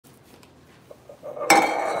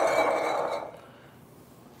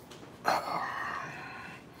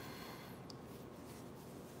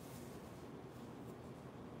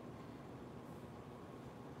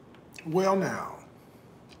Well now,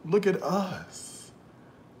 look at us.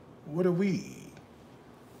 What are we?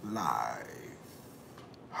 Live.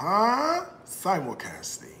 Huh?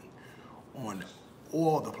 Simulcasting on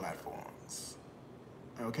all the platforms.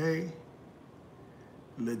 Okay?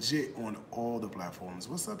 Legit on all the platforms.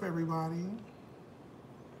 What's up, everybody?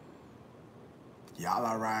 Y'all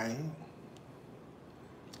all right?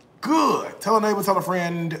 Good. Tell a neighbor, tell a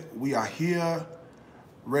friend. We are here,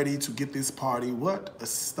 ready to get this party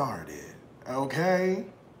started. Okay?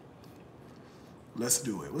 Let's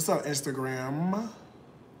do it. What's up, Instagram?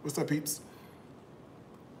 What's up, peeps?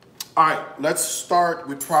 All right, let's start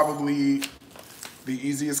with probably the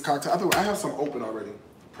easiest cocktail. I have some open already.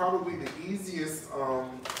 Probably the easiest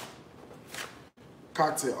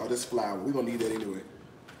cocktail. Oh, this flour. We're gonna need that anyway.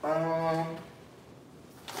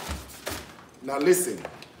 Now listen,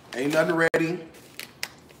 ain't nothing ready.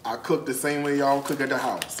 I cook the same way y'all cook at the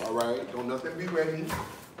house, all right? Don't nothing be ready.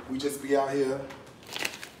 We just be out here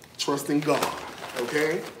trusting God,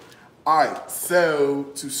 okay? All right, so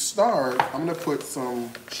to start, I'm gonna put some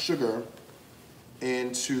sugar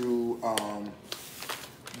into,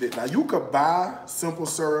 now you could buy simple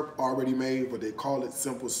syrup already made, but they call it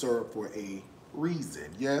simple syrup for a reason,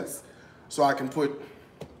 yes? So I can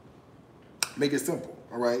make it simple,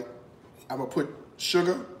 all right? I'm gonna put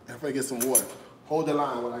sugar and if I get some water. Hold the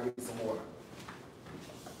line when I get some water.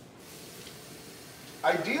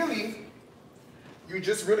 Ideally, you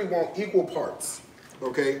just really want equal parts,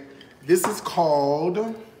 okay? This is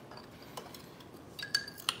called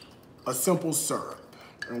a simple syrup,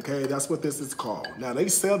 okay? That's what this is called. Now, they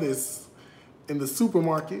sell this in the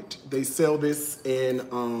supermarket. They sell this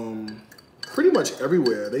in pretty much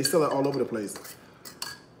everywhere. They sell it all over the place.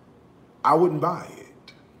 I wouldn't buy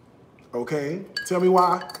it, okay? Tell me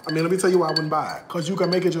why. I mean, let me tell you why I wouldn't buy it. Because you can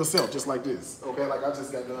make it yourself just like this, okay? Like I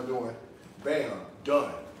just got done doing. Bam,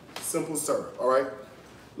 done. Simple syrup, all right?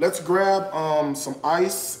 Let's grab some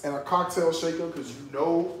ice and a cocktail shaker because you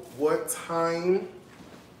know what time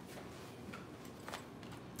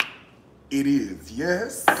it is.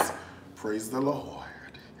 Yes, praise the Lord.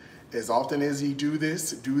 As often as you do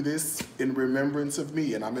this in remembrance of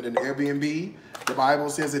me. And I'm in an Airbnb. The Bible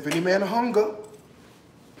says, if any man hunger,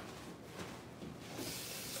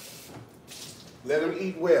 let him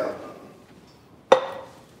eat well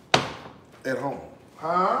at home.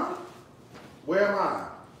 Huh? Where am I?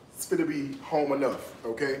 It's gonna be home enough,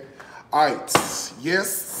 okay? All right,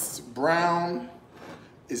 yes, brown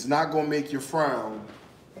is not gonna make you frown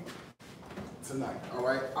tonight, all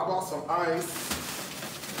right? I bought some ice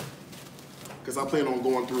because I plan on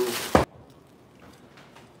going through.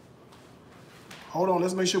 Hold on,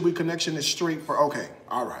 let's make sure we connection is straight for, okay,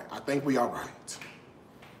 all right, I think we all right.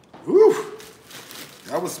 Whew,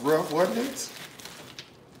 that was rough, wasn't it?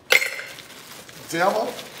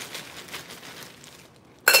 Devil?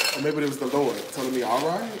 Or maybe it was the Lord telling me, all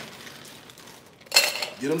right,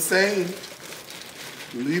 get them saved,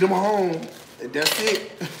 lead them home, and that's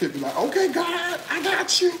it. Be like, okay, God, I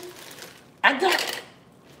got you. I got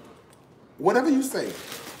whatever you say.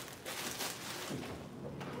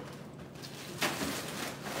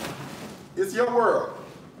 It's your world.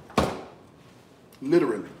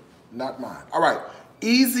 Literally, not mine. All right,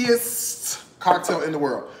 easiest cocktail in the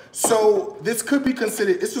world. So this could be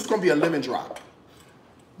considered, it's just gonna be a lemon drop.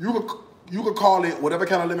 You could call it whatever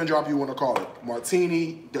kind of lemon drop you want to call it.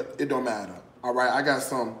 Martini, it don't matter. All right, I got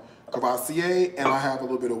some Cavassier and I have a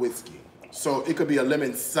little bit of whiskey. So it could be a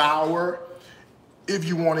lemon sour if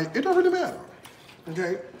you want it. It don't really matter,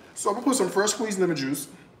 okay? So I'm gonna put some fresh squeezed lemon juice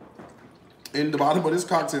in the bottom of this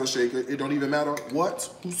cocktail shaker. It don't even matter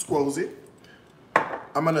who squoze it.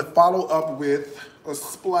 I'm gonna follow up with a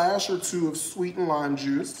splash or two of sweetened lime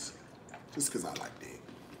juice, just because I like that,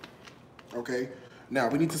 okay? Now,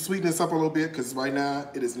 we need to sweeten this up a little bit because right now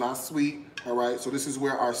it is not sweet, all right? So this is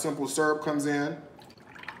where our simple syrup comes in,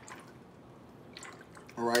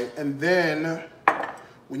 all right? And then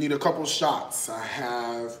we need a couple shots. I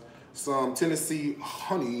have some Tennessee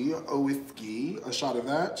honey whiskey, a shot of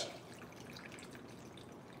that.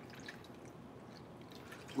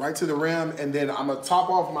 Right to the rim, and then I'm gonna top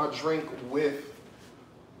off my drink with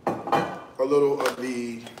a little of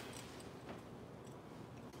the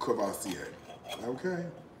Cavassier. Okay.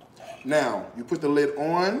 Now, you put the lid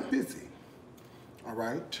on, busy. All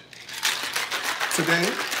right. Today,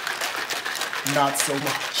 not so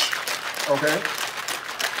much. Okay?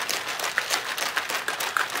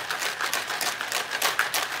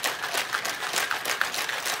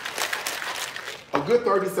 A A good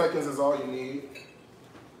 30 seconds is all you need,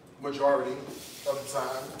 majority of the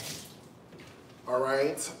time. All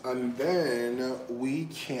right, and then we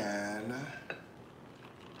can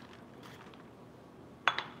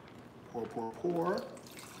pour.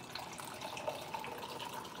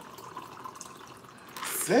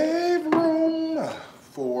 Save room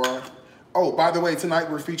for, oh, by the way, tonight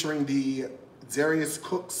we're featuring the Darius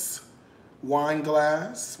Cook's wine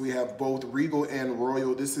glass. We have both Regal and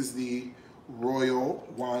Royal. This is the Royal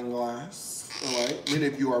wine glass, all right? Many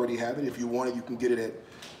of you already have it. If you want it, you can get it at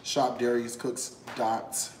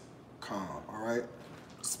shopdariuscooks.com, all right?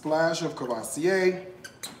 Splash of Cavassier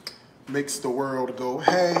makes the world go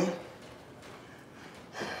hey.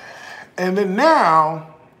 And then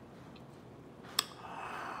now,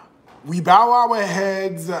 we bow our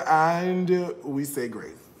heads and we say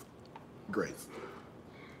grace. Grace.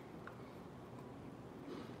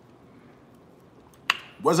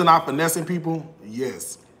 Wasn't I finessing people?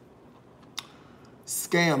 Yes.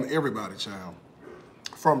 Scam everybody, child.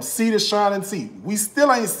 From sea to shining sea. We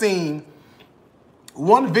still ain't seen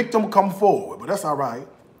one victim come forward, but that's all right.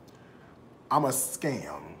 I'm a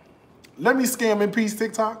scam. Let me scam in peace,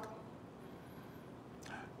 TikTok.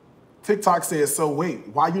 TikTok says, so wait,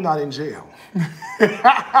 why you not in jail?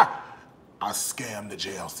 I scammed the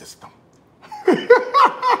jail system.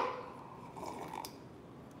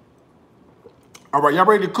 All right, y'all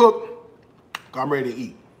ready to cook? I'm ready to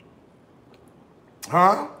eat.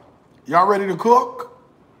 Huh? Y'all ready to cook?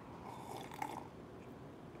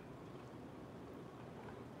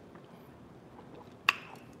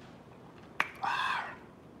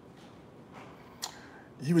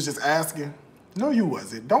 You was just asking? No, you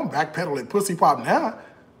wasn't. Don't backpedal and pussy pop now.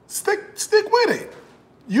 Stick with it.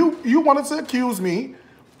 You wanted to accuse me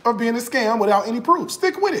of being a scam without any proof.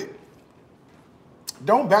 Stick with it.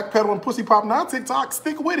 Don't backpedal and pussy pop now, TikTok.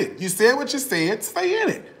 Stick with it. You said what you said. Stay in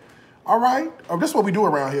it. All right? Oh, this is what we do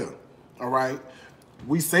around here. All right?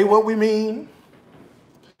 We say what we mean,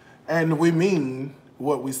 and we mean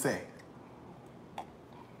what we say.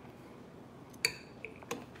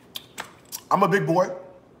 I'm a big boy.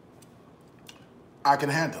 I can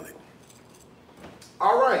handle it.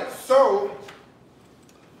 All right, so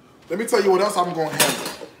let me tell you what else I'm going to handle.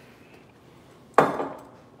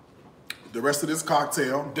 The rest of this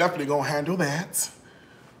cocktail, definitely going to handle that.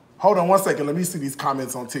 Hold on one second. Let me see these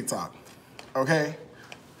comments on TikTok, okay?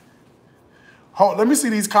 Let me see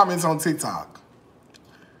these comments on TikTok.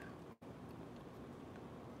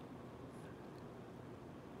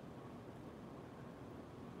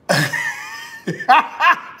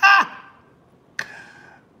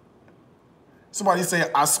 Somebody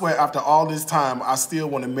said, I swear after all this time, I still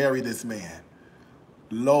want to marry this man.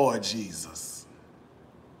 Lord Jesus.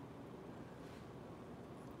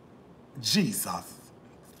 Jesus.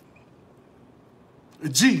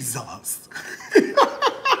 Jesus.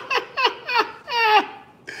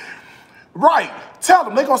 Right. Tell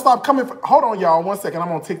them. They're going to stop coming. Hold on, y'all. 1 second.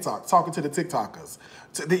 I'm on TikTok talking to the TikTokers.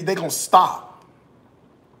 They're going to stop.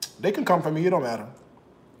 They can come for me. It don't matter.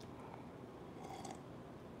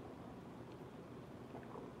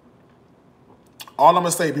 All I'm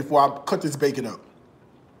going to say before I cut this bacon up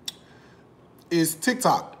is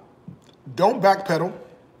TikTok, don't backpedal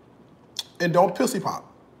and don't pussy pop.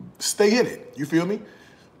 Stay in it. You feel me?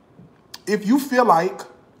 If you feel like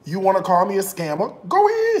you want to call me a scammer, go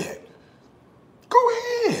ahead. Go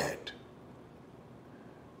ahead.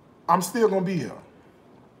 I'm still going to be here.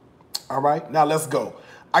 All right? Now let's go.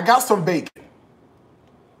 I got some bacon.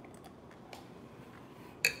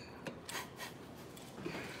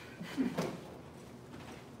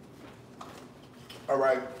 All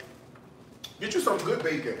right, get you some good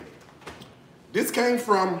bacon. This came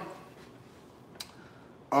from,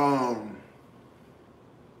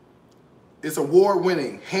 it's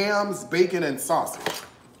award-winning, Hams, Bacon, and Sausage.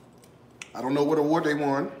 I don't know what award they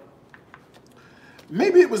won.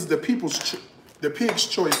 Maybe it was the Pig's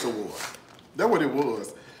Choice Award. That's what it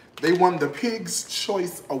was. They won the Pig's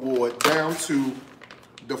Choice Award down to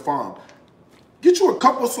the farm. Get you a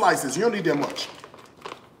couple slices. You don't need that much.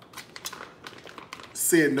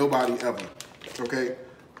 Said nobody ever, okay?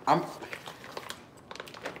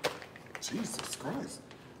 Jesus Christ.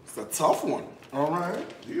 It's a tough one, all right?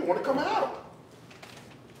 You didn't want to come out.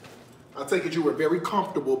 I take it you were very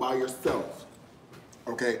comfortable by yourself,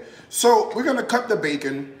 okay? So we're gonna cut the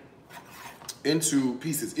bacon into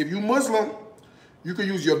pieces. If you're Muslim, you can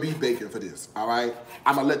use your beef bacon for this, all right?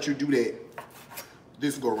 I'm gonna let you do that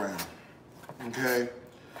this go around, okay?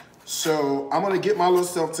 So I'm gonna get my little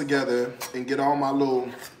self together and get all my little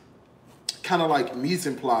kind of like mise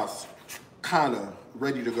en place kind of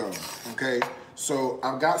ready to go, okay? So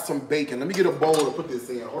I've got some bacon. Let me get a bowl to put this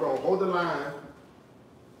in. Hold on, hold the line.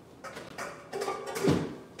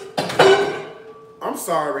 I'm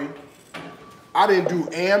sorry. I didn't do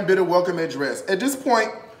and bid a welcome address. At this point,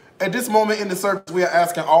 at this moment in the service, we are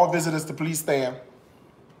asking all visitors to please stand.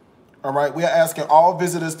 All right, we are asking all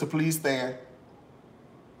visitors to please stand.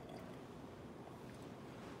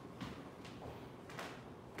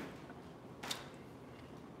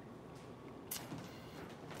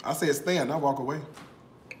 I said stand, not walk away.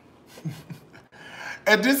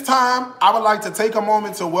 At this time, I would like to take a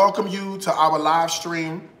moment to welcome you to our live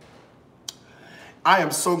stream. I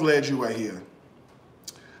am so glad you are here.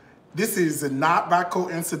 This is not by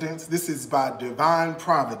coincidence. This is by divine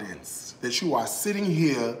providence that you are sitting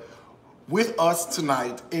here with us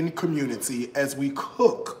tonight in community as we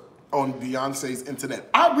cook on Beyonce's internet.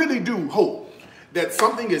 I really do hope that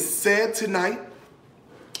something is said tonight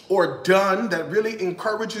or done that really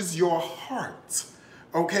encourages your heart.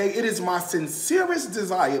 Okay, it is my sincerest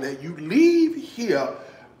desire that you leave here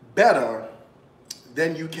better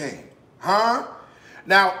than you came. Huh?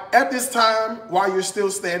 Now, at this time, while you're still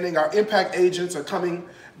standing, our impact agents are coming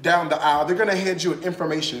down the aisle. They're going to hand you an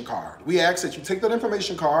information card. We ask that you take that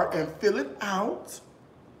information card and fill it out.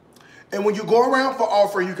 And when you go around for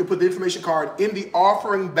offering, you can put the information card in the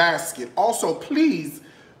offering basket. Also, please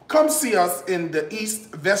come see us in the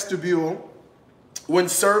East Vestibule when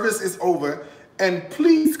service is over. And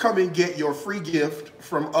please come and get your free gift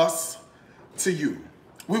from us to you.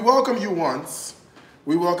 We welcome you once.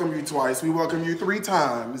 We welcome you twice. We welcome you 3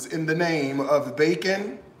 times in the name of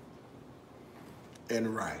bacon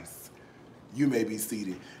and rice. You may be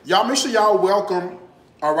seated. Y'all make sure y'all welcome,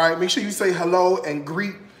 all right? Make sure you say hello and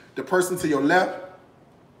greet the person to your left.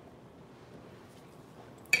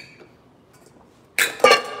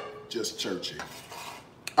 Just churchy.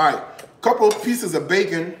 All right, couple pieces of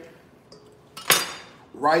bacon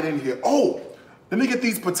right in here. Oh, let me get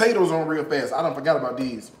these potatoes on real fast. I done forgot about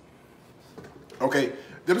these. Okay,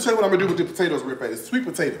 let me tell you what I'm gonna do with the potatoes real fast. It's sweet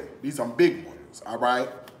potato. These are big ones, all right?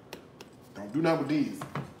 Don't do nothing with these.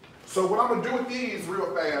 So what I'm gonna do with these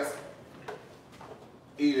real fast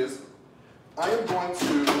is I am going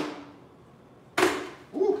to,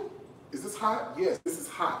 woo, is this hot? Yes, this is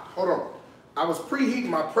hot. Hold on. I was preheating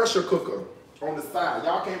my pressure cooker on the side.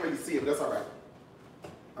 Y'all can't really see it, but that's all right.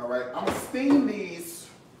 All right, I'm gonna steam these.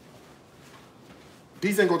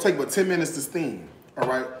 These ain't gonna take but 10 minutes to steam, all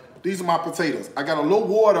right? These are my potatoes. I got a little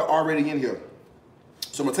water already in here.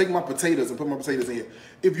 So I'm gonna take my potatoes and put my potatoes in here.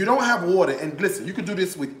 If you don't have water, and listen, you can do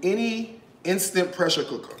this with any instant pressure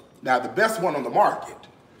cooker. Now, the best one on the market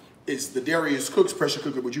is the Darius Cooks pressure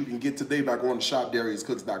cooker, which you can get today by going to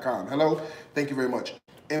shopdariuscooks.com. Hello, thank you very much.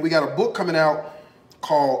 And we got a book coming out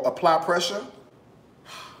called Apply Pressure,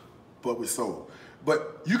 but with soul.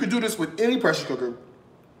 But you can do this with any pressure cooker.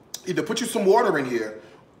 Either put you some water in here,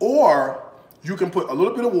 or you can put a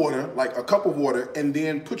little bit of water, like a cup of water, and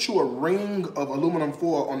then put you a ring of aluminum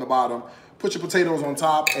foil on the bottom, put your potatoes on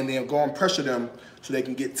top, and then go and pressure them so they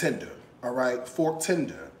can get tender, all right? Fork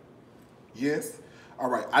tender, yes? All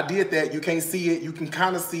right, I did that. You can't see it. You can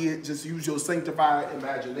kind of see it. Just use your sanctified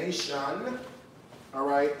imagination, all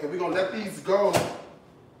right? And we're going to let these go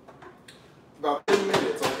about 10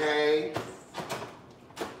 minutes, okay?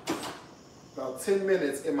 About 10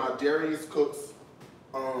 minutes in my Darius Cooks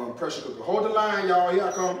pressure cooker. Hold the line, y'all. Here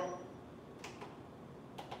I come.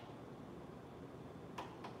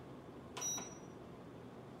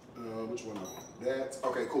 Which one? That.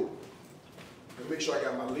 Okay, cool. Let me make sure I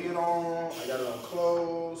got my lid on. I got it on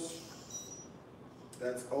closed.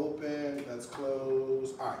 That's open. That's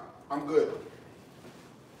closed. All right, I'm good.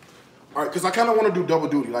 All right, because I kind of want to do double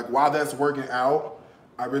duty. Like while that's working out,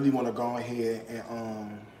 I really want to go ahead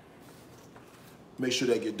and make sure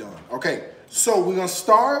they get done. Okay, so we're gonna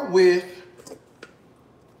start with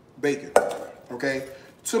bacon, okay?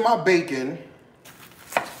 To my bacon,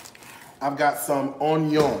 I've got some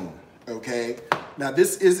onion, okay? Now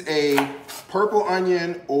this is a purple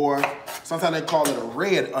onion, or sometimes they call it a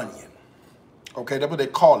red onion, okay? That's what they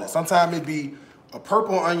call it. Sometimes it be a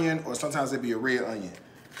purple onion, or sometimes it be a red onion.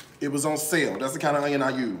 It was on sale. That's the kind of onion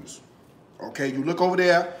I use, okay? You look over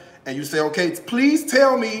there and you say, okay, please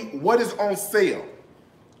tell me what is on sale.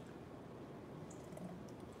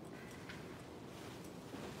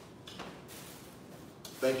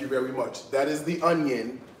 Thank you very much. That is the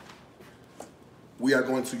onion we are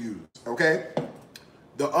going to use, okay?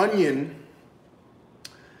 The onion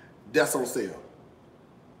that's on sale.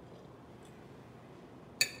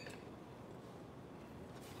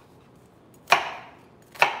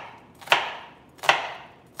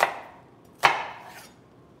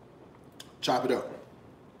 Chop it up.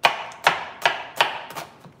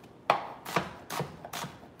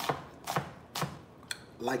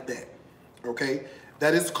 like that, okay?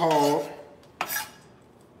 That is called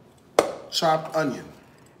chopped onion.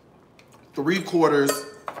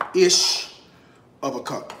 3/4-ish of a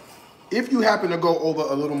cup. If you happen to go over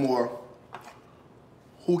a little more,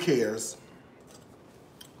 who cares?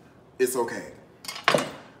 It's okay.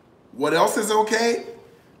 What else is okay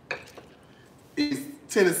is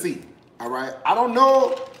Tennessee, all right? I don't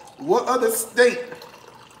know what other state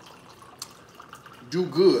do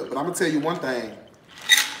good, but I'm gonna tell you one thing.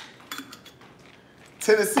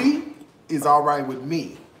 Tennessee is all right with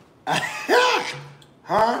me.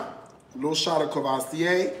 Huh? A little shot of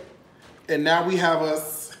Courvoisier. And now we have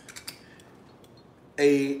us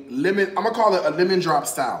a lemon, I'm gonna call it a lemon drop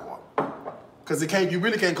sour. Cause you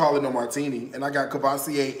really can't call it no martini. And I got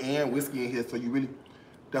Courvoisier and whiskey in here, so you really,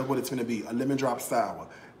 that's what it's gonna be, a lemon drop sour.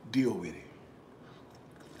 Deal with it.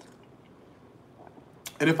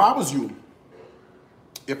 And if I was you,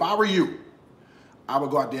 if I were you, I would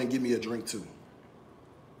go out there and get me a drink too.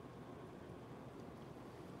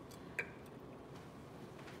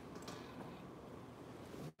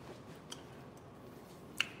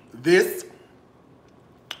 This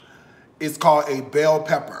is called a bell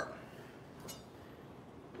pepper.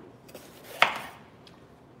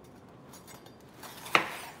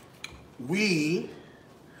 We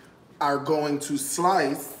are going to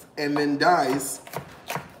slice and then dice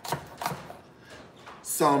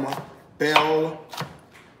some bell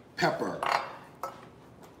pepper.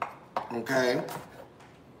 Okay?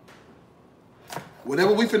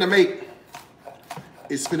 Whatever we finna make,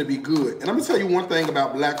 it's finna be good. And let me tell you one thing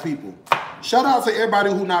about black people. Shout out to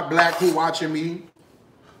everybody who not black who watching me.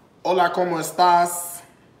 Hola, ¿cómo estás?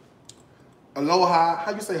 Aloha.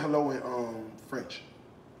 How you say hello in French?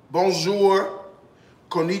 Bonjour.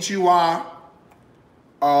 Konnichiwa.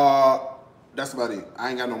 That's about it. I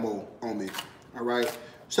ain't got no more on me. All right.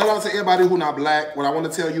 Shout out to everybody who not black. What I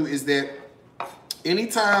want to tell you is that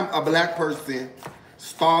anytime a black person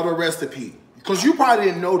start a recipe, because you probably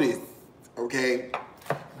didn't know this, okay?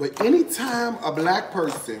 But anytime a black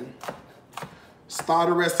person start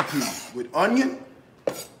a recipe with onion,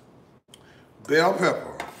 bell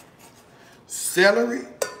pepper, celery,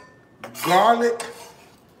 garlic,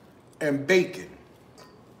 and bacon,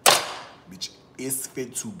 which is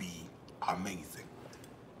fit to be amazing.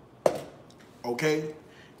 Okay?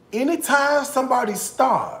 Anytime somebody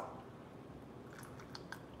start,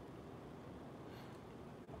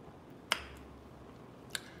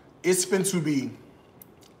 it's fit to be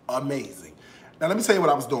amazing. Now let me tell you what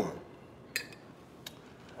I was doing.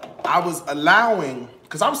 I was allowing,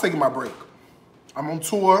 because I was taking my break. I'm on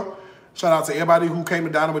tour. Shout out to everybody who came to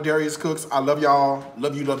Dine with Darius Cooks. I love y'all.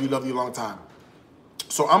 Love you, love you, love you long time.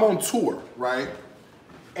 So I'm on tour, right?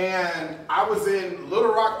 And I was in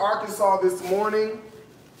Little Rock, Arkansas this morning.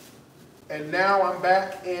 And now I'm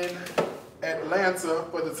back in Atlanta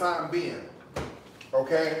for the time being.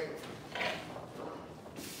 Okay?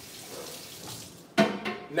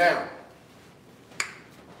 Now,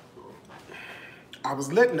 I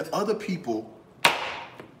was letting the other people,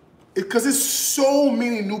 because there's so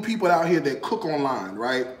many new people out here that cook online,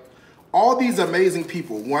 right? All these amazing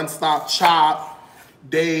people, One Stop Shop,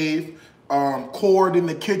 Dave, Cord in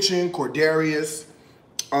the Kitchen, Cordarius,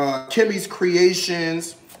 Kimmy's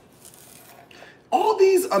Creations, all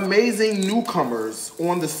these amazing newcomers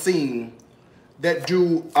on the scene that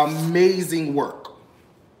do amazing work,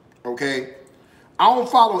 okay? I don't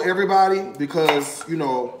follow everybody because, you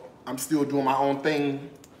know, I'm still doing my own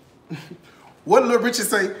thing. What did Lil Richard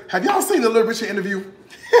say? Have y'all seen the Lil Richard interview?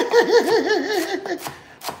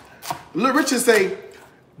 Lil Richard say,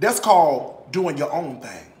 that's called doing your own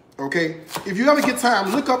thing, okay? If you ever get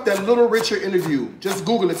time, look up that Lil Richard interview. Just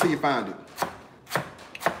Google it till you find it.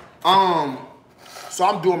 So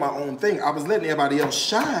I'm doing my own thing. I was letting everybody else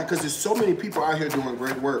shine because there's so many people out here doing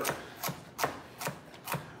great work.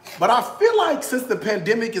 But I feel like since the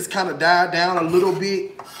pandemic has kind of died down a little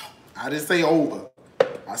bit, I didn't say over,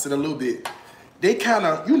 I said a little bit. They kind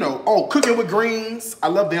of, you know, Cooking with Greens, I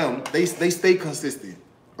love them. They stay consistent,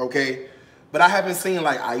 okay? But I haven't seen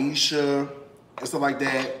like Aisha and stuff like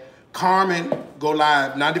that. Carmen go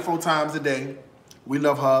live 94 times a day. We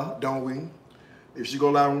love her, don't we? If she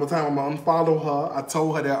go live one more time, I'm gonna unfollow her. I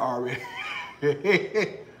told her that already.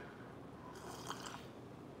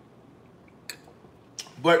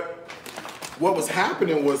 But what was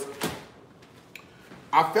happening was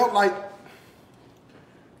I felt like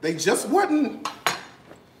they just wasn't,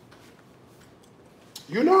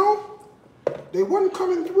 you know, they wasn't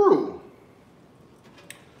coming through.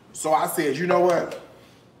 So I said, you know what?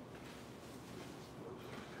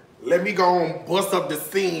 Let me go and bust up the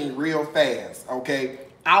scene real fast, okay?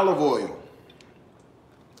 Olive oil.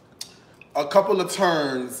 a couple of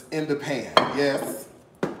turns in the pan. Yes.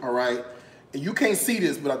 All right. And you can't see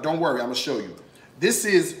this, but don't worry, I'm gonna show you. This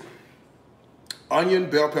is onion,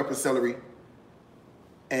 bell pepper, celery,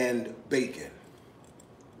 and bacon.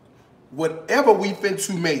 Whatever we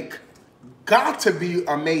finna make got to be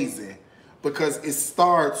amazing because it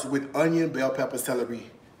starts with onion, bell pepper, celery,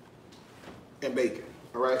 and bacon.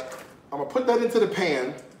 All right. I'm gonna put that into the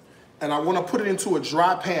pan. And I want to put it into a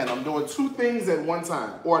dry pan. I'm doing two things at one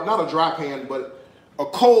time. Or not a dry pan, but a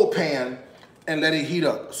cold pan and let it heat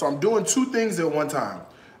up. So I'm doing two things at one time.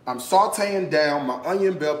 I'm sauteing down my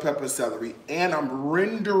onion, bell pepper, celery, and I'm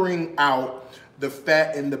rendering out the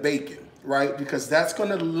fat in the bacon, right? Because that's going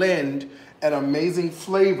to lend an amazing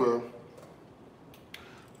flavor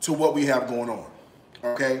to what we have going on,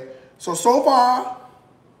 okay? So far,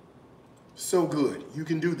 so good. You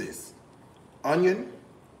can do this. Onion,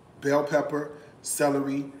 bell pepper,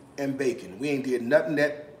 celery, and bacon. We ain't did nothing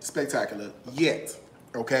that spectacular yet,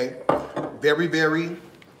 okay? Very, very,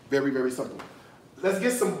 very, very simple. Let's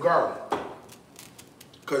get some garlic,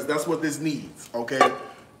 because that's what this needs, okay?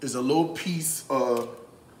 Is a little piece of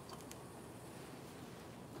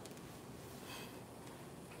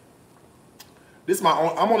this is my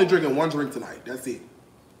own. I'm only drinking one drink tonight. That's it.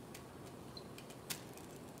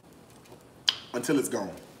 Until it's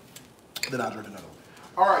gone. Then I'll drink another one.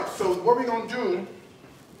 All right, so what we're gonna do,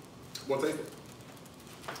 want to taste it?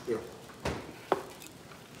 Here.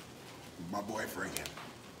 My boyfriend.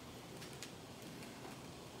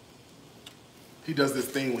 He does this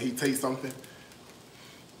thing when he tastes something.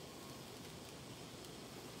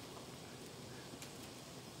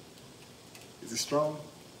 Is it strong?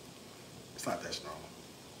 It's not that strong.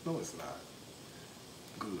 No, it's not.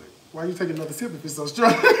 Good. Why you take another sip if it's so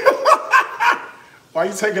strong? Why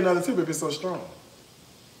you take another sip if it's so strong?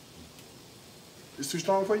 It's too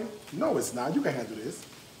strong for you? No, it's not. You can handle this.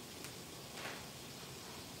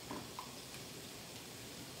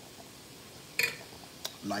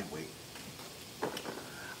 Lightweight.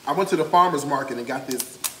 I went to the farmer's market and got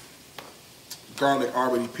this garlic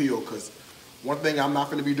already peeled because one thing I'm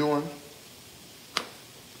not going to be doing,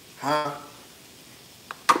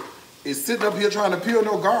 is sitting up here trying to peel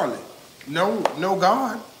no garlic. No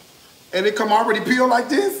God. And it come already peeled like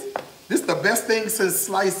this? This the best thing since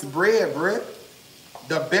sliced bread, Brett.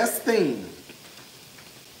 The best thing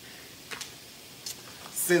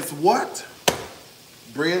since what?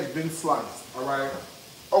 Bread's been sliced, all right?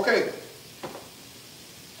 Okay.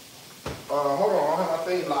 Hold on, I don't have my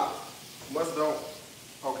thing locked. Must don't.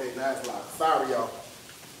 Okay, now it's locked. Sorry, y'all.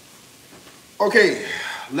 Okay,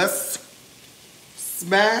 let's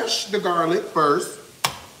smash the garlic first,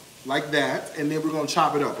 like that, and then we're gonna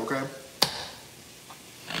chop it up, okay?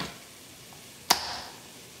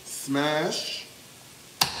 Smash,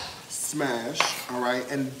 smash, all right,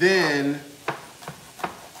 and then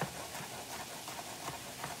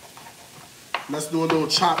let's do a little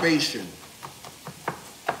chopation.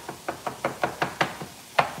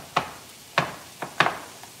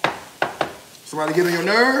 Somebody get on your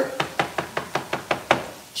nerve?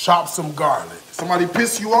 Chop some garlic. Somebody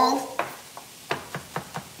piss you off?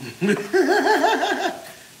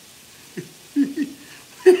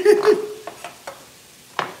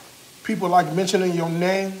 People like mentioning your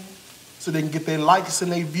name so they can get their likes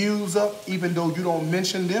and their views up, even though you don't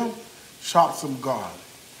mention them. Chop some garlic.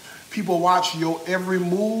 People watch your every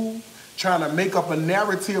move, trying to make up a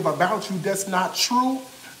narrative about you that's not true.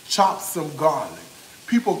 Chop some garlic.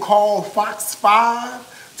 People call Fox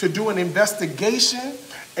 5 to do an investigation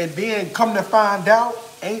and then come to find out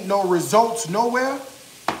ain't no results nowhere.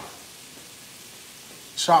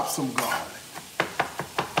 Chop some garlic.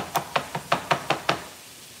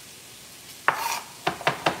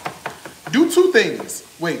 Do two things.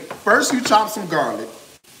 Wait, first you chop some garlic,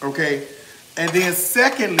 okay? And then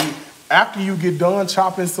secondly, after you get done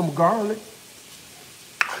chopping some garlic,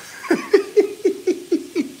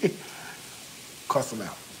 cuss them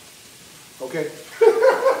out, okay?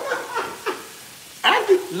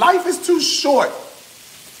 Life is too short.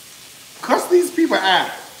 Cuss these people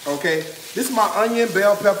out, okay? This is my onion,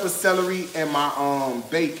 bell pepper, celery, and my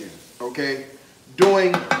bacon, okay?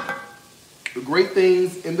 Doing the great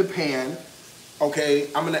things in the pan, okay?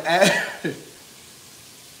 I'm gonna add,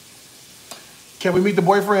 can we meet the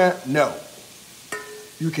boyfriend? No.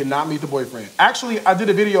 You cannot meet the boyfriend. Actually, I did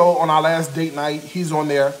a video on our last date night. He's on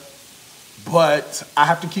there. But I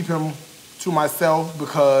have to keep him to myself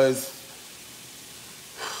because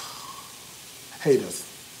haters.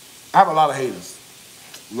 I have a lot of haters.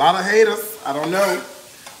 A lot of haters. I don't know.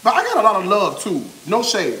 But I got a lot of love too. No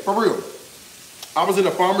shade. For real. I was in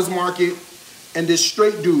the farmer's market and this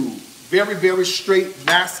straight dude, very, very straight,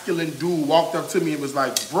 masculine dude walked up to me and was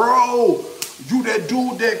like, bro, you that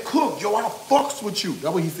dude that cook. Yo, I fucks with you.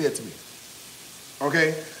 That's what he said to me.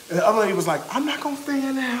 Okay? And the other lady was like, I'm not going to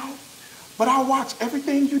fan out, but I watch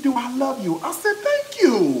everything you do. I love you. I said, thank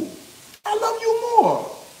you. I love you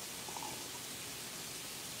more.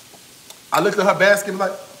 I looked at her basket and was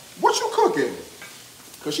like, what you cooking?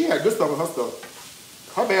 Because she had good stuff in her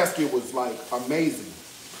stuff. Her basket was like amazing.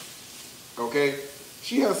 Okay?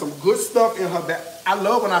 She has some good stuff in her bag. I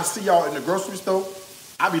love when I see y'all in the grocery store.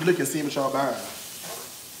 I be looking, seeing what y'all buying.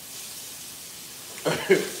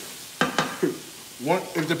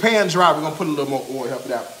 If the pan dry, we're gonna put a little more oil, help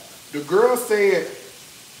it out. The girl said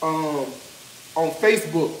on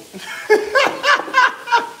Facebook,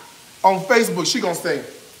 she gonna say,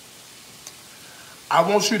 I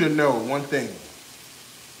want you to know one thing.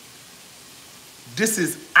 This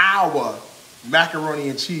is our macaroni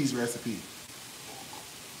and cheese recipe.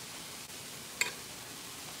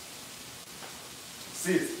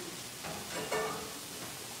 Sis,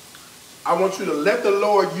 I want you to let the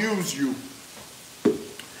Lord use you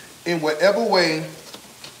in whatever way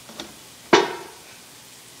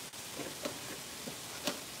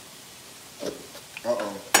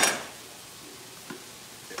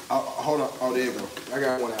hold on. Oh, there you go. I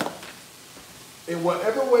got one out. In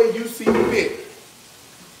whatever way you see fit,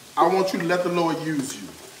 I want you to let the Lord use you.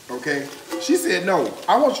 Okay? She said, no,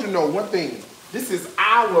 I want you to know one thing. This is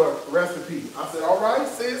our recipe. I said, all right,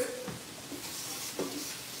 sis.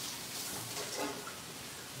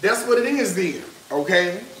 That's what it is then.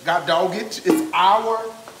 Okay? God dog it. It's our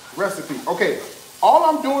recipe. Okay. All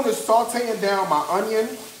I'm doing is sauteing down my onion,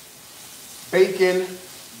 bacon,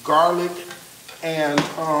 garlic, and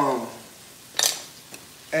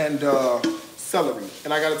celery.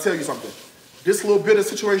 And I gotta tell you something. This little bit of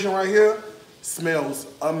situation right here smells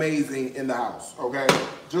amazing in the house, okay?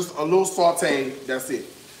 Just a little saute, that's it.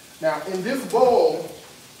 Now, in this bowl,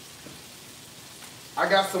 I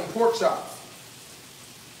got some pork chops,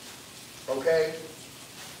 okay?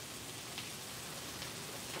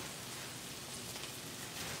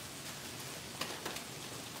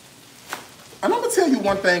 And I'm gonna tell you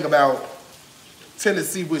one thing about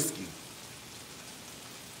Tennessee whiskey.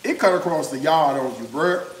 It cut across the yard on you,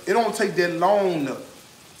 bruh. It don't take that long to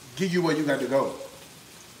get you where you got to go.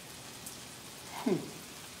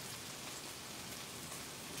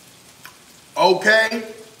 Okay.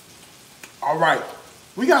 All right.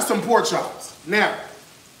 We got some pork chops. Now,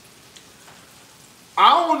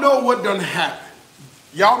 I don't know what done happened.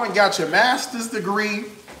 Y'all done got your master's degree.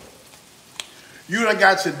 You done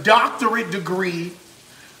got your doctorate degree.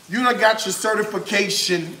 You done got your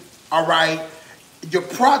certification, all right? Your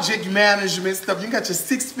project management stuff. You got your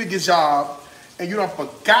six-figure job, and you done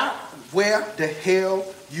forgot where the hell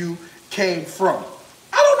you came from.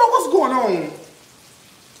 I don't know what's going on,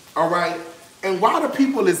 all right? And why the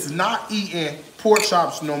people is not eating pork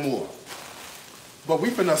chops no more. But we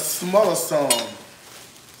finna smother some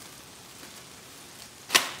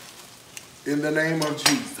in the name of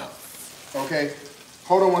Jesus, okay?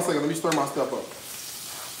 Hold on one second, let me stir my stuff up.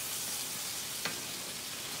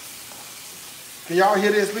 Can y'all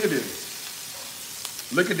hear this? Look at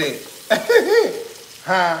this. Look at that.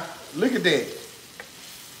 Huh? Look at that.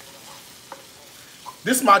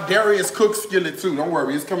 This is my Darius Cook skillet too. Don't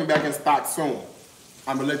worry, it's coming back in stock soon.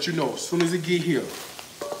 I'm gonna let you know as soon as it get here.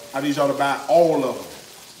 I need y'all to buy all of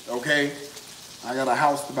them, okay? I got a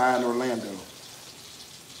house to buy in Orlando.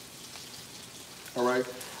 All right?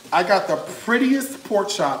 I got the prettiest pork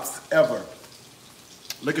chops ever.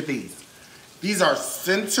 Look at these. These are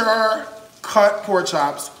center cut pork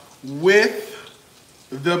chops with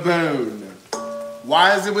the bone.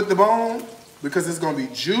 Why is it with the bone? Because it's gonna be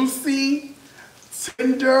juicy,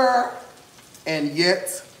 tender, and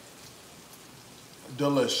yet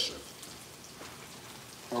delicious.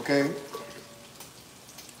 Okay?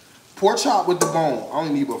 Pork chop with the bone. I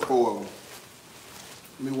only need about 4 of them.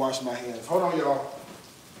 Let me wash my hands. Hold on, y'all.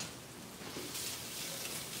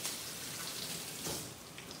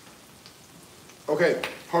 Okay,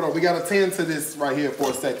 hold on. We gotta tend to this right here for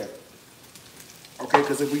a second. Okay,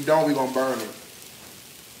 because if we don't, we're gonna burn it.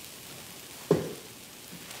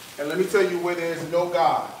 And let me tell you where there's no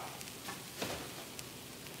God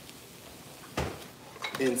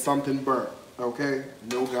in something burnt, okay?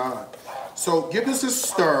 No God. So give this a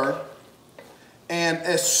stir, and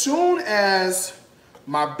as soon as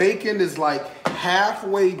my bacon is like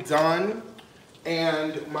halfway done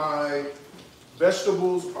and my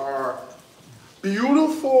vegetables are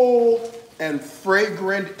beautiful and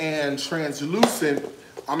fragrant and translucent,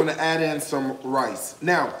 I'm gonna add in some rice.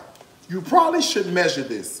 Now, you probably should measure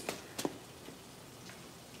this.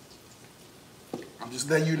 I'm just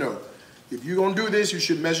letting you know. If you're gonna do this, you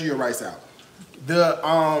should measure your rice out. The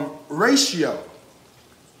ratio.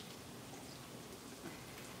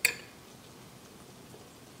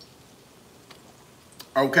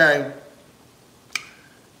 Okay,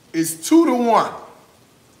 is 2 to 1.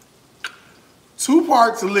 2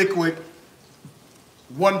 parts liquid,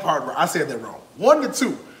 1 part rice. I said that wrong. 1 to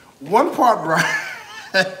 2. 1 part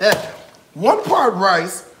rice. 1 part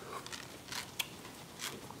rice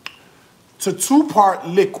to 2 part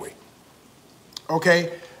liquid.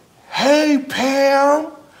 Okay. Hey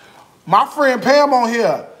Pam, my friend Pam on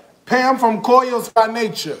here. Pam from Coils by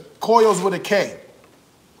Nature. Coils with a K.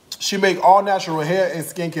 She make all natural hair and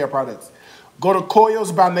skincare products. Go to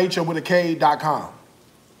coilsbynaturewithak.com.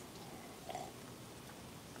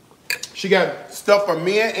 She got stuff for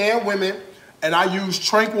men and women, and I use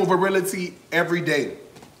Tranquil Virility every day.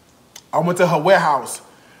 I went to her warehouse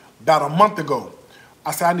about a month ago.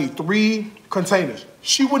 I said, I need 3 containers.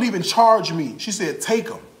 She wouldn't even charge me. She said, take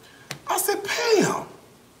them. I said, Pam.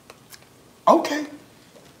 Okay.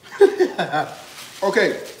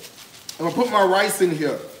 Okay, I'm gonna put my rice in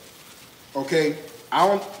here. Okay,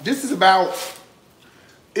 this is about,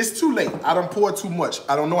 it's too late. I done poured too much.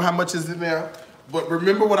 I don't know how much is in there, but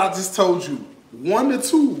remember what I just told you. 1 to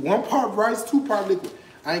 2, 1 part rice, 2 part liquid.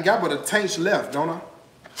 I ain't got but a tank left, don't I?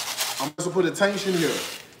 I'm supposed to put a tank in here.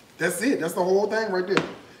 That's it, that's the whole thing right there.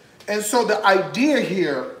 And so the idea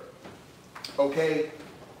here, okay,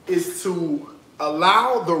 is to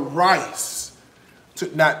allow the rice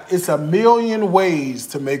to, now it's a million ways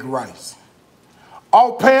to make rice.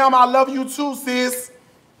 Oh, Pam, I love you too, sis.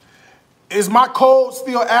 Is my code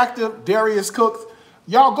still active? Darius Cooks.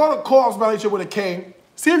 Y'all go to Coils by Nature with a K.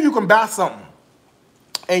 See if you can buy something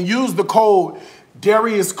and use the code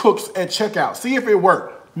Darius Cooks at checkout. See if it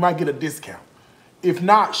worked. You might get a discount. If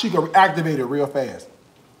not, she can activate it real fast.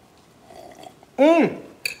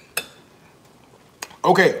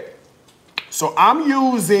 Okay. So I'm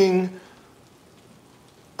using,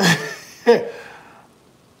 I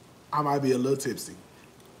might be a little tipsy.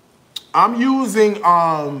 I'm using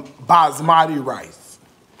basmati rice.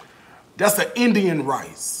 That's an Indian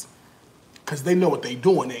rice. Because they know what they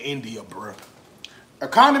doing in India, bruh.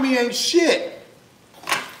 Economy ain't shit.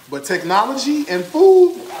 But technology and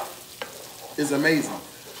food is amazing.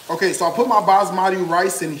 Okay, so I put my basmati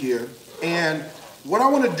rice in here. And what I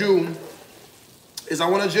want to do is I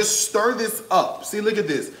want to just stir this up. See, look at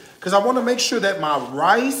this. Because I want to make sure that my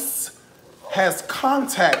rice has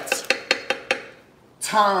contact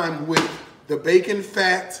time with the bacon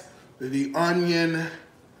fat, the onion,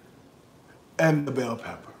 and the bell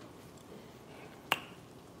pepper.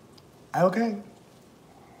 Okay.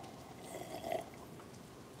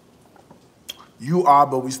 You are,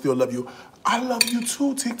 but we still love you. I love you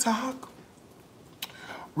too, TikTok.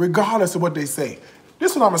 Regardless of what they say.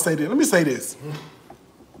 This is what I'm gonna say this. Let me say this.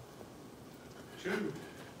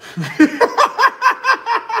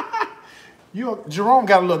 Jerome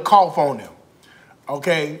got a little cough on him.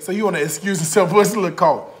 Okay, so you want to excuse yourself for a little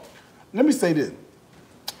cough. Let me say this.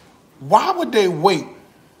 Why would they wait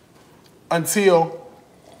until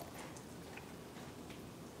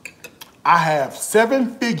I have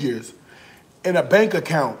 7 figures in a bank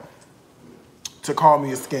account to call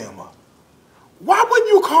me a scammer? Why wouldn't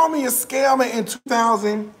you call me a scammer in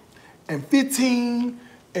 2015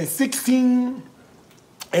 and 16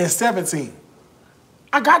 and 17?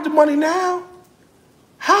 I got the money now.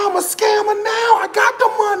 How am I a scammer now? I got the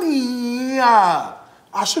money.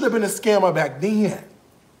 I should have been a scammer back then.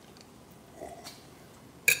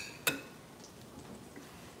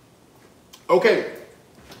 Okay,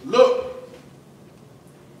 look.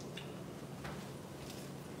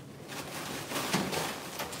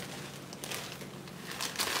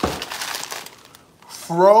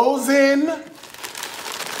 Frozen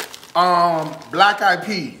black-eyed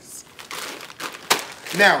peas.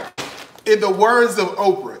 Now, in the words of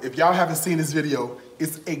Oprah, if y'all haven't seen this video,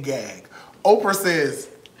 it's a gag. Oprah says,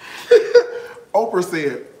 Oprah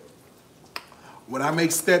said, when I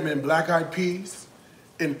make Stedman black-eyed peas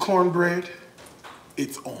and cornbread,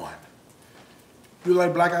 it's on. You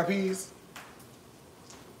like black-eyed peas?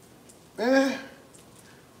 It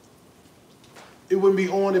wouldn't be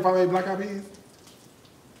on if I made black-eyed peas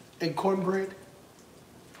and cornbread?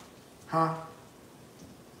 Huh?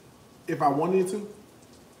 If I wanted to?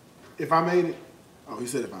 If I made it? Oh, he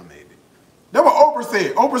said if I made it. That's what Oprah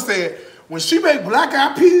said. Oprah said, when she made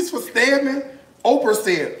black-eyed peas for Stedman, Oprah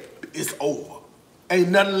said, it's over. Ain't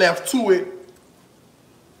nothing left to it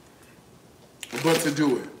but to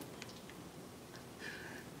do it.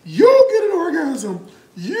 You get an orgasm.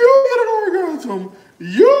 You get an orgasm.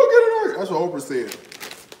 You get an orgasm. That's what Oprah said.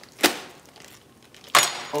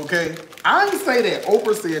 Okay? I didn't say that.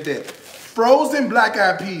 Oprah said that. Frozen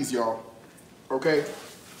black-eyed peas, y'all. Okay?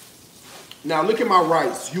 Now look at my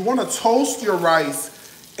rice. You want to toast your rice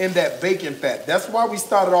in that bacon fat. That's why we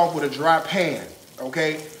started off with a dry pan.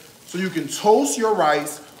 Okay? So you can toast your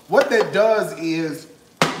rice. What that does is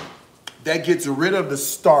that gets rid of the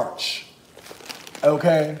starch.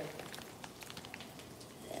 Okay?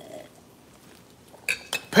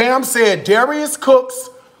 Pam said, Darius Cooks,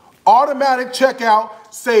 automatic checkout,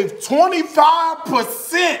 save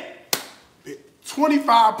 25%.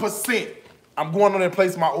 25%. I'm going on there and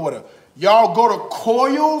place my order. Y'all go to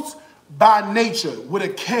Coils by Nature with a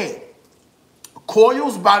K.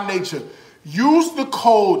 Coils by Nature. Use the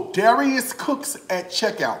code Darius Cooks at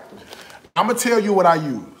checkout. I'm going to tell you what I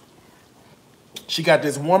use. She got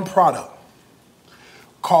this one product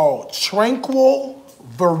called Tranquil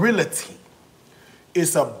Virility.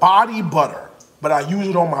 It's a body butter, but I use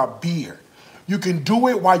it on my beard. You can do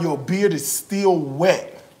it while your beard is still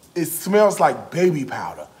wet. It smells like baby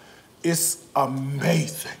powder. It's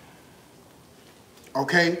amazing.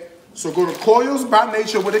 Okay? So go to Coils by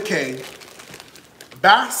Nature with a K.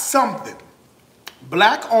 Buy something.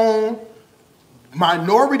 Black-owned,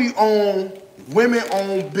 minority-owned,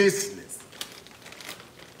 women-owned business.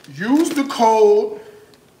 Use the code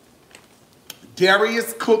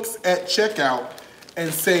Darius Cooks at checkout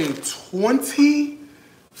and save 25%.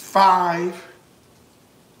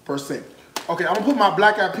 Okay, I'm gonna put my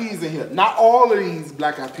black-eyed peas in here. Not all of these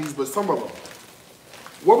black-eyed peas, but some of them.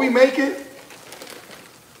 What we making?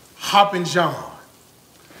 Hoppin' John.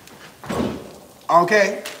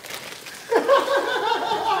 Okay?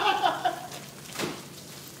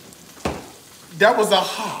 That was a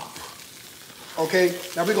hop. Okay,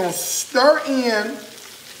 now we're gonna stir in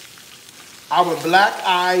our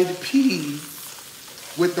black-eyed peas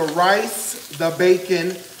with the rice, the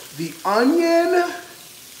bacon, the onion,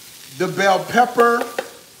 the bell pepper,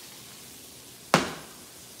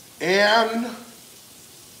 and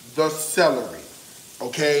the celery,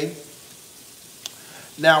 okay?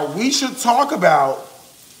 Now, we should talk about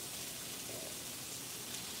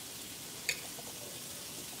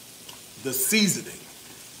the seasoning.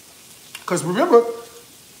 Because remember,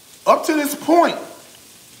 up to this point,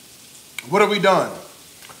 what have we done?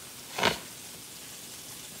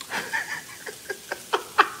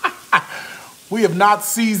 We have not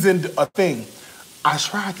seasoned a thing. I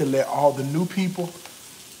tried to let all the new people,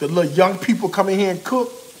 the little young people come in here and cook,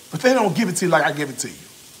 but they don't give it to you like I give it to you.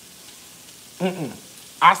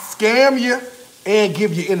 I scam you and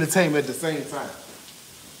give you entertainment at the same time.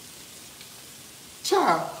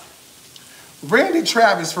 Child, Randy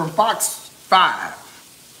Travis from Fox 5.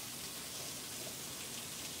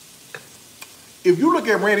 If you look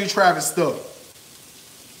at Randy Travis stuff,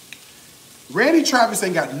 Randy Travis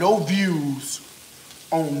ain't got no views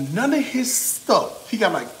on none of his stuff. He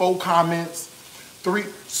got like 4 comments, 3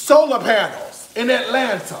 solar panels in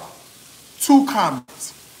Atlanta, 2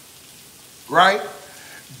 comments, right?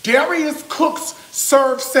 Darius Cooks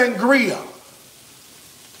serves sangria,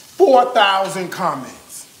 4,000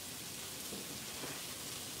 comments.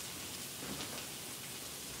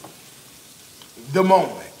 The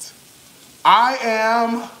moment. I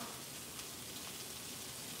am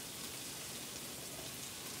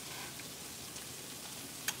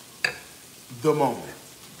the moment.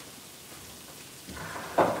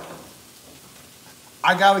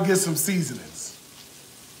 I gotta get some seasonings.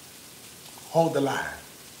 Hold the line.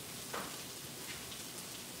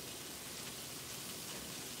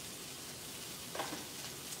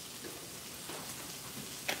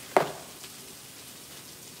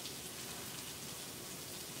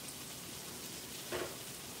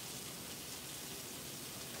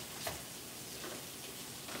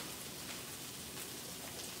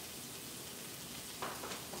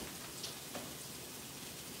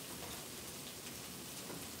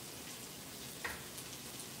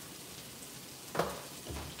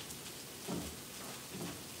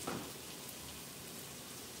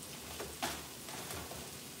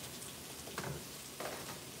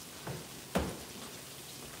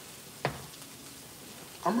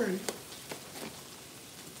 I'm ready.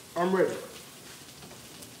 I'm ready.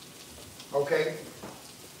 Okay?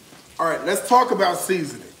 All right, let's talk about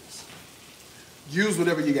seasonings. Use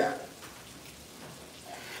whatever you got.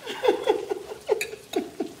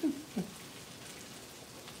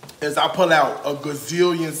 As I pull out a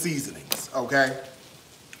gazillion seasonings, okay?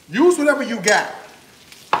 Use whatever you got,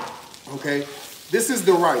 okay? This is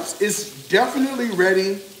the rice. It's definitely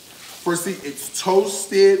ready for, see, it's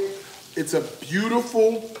toasted. It's a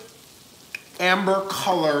beautiful amber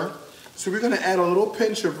color. So we're gonna add a little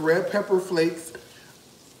pinch of red pepper flakes.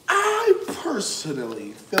 I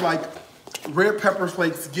personally feel like red pepper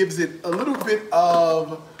flakes gives it a little bit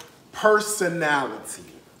of personality,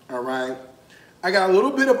 all right? I got a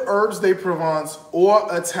little bit of herbs de Provence or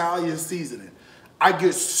Italian seasoning. I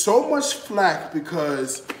get so much flack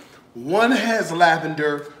because one has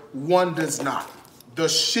lavender, one does not. The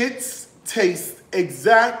shits taste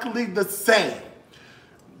exactly the same.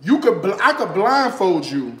 I could blindfold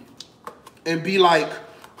you and be like,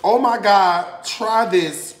 oh my God, try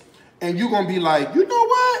this. And you're gonna be like, you know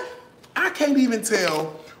what? I can't even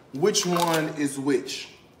tell which one is which.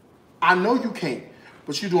 I know you can't,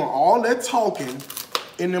 but you're doing all that talking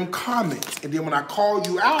in them comments. And then when I call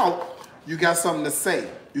you out, you got something to say.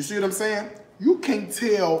 You see what I'm saying? You can't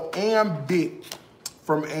tell ambit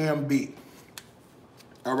from ambit.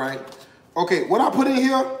 All right? Okay, what I put in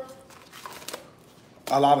here?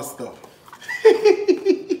 A lot of stuff.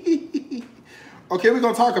 Okay, we're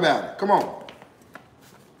gonna talk about it. Come on.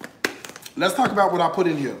 Let's talk about what I put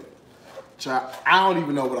in here. Child, I don't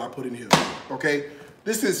even know what I put in here, okay?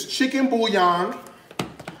 This is chicken bouillon.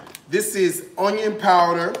 This is onion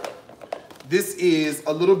powder. This is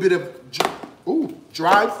a little bit of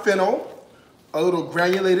dried fennel, a little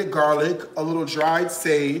granulated garlic, a little dried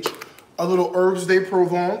sage, a little herbs de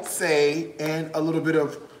Provence, and a little bit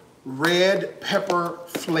of red pepper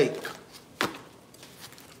flake.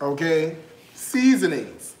 Okay?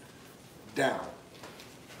 Seasonings down.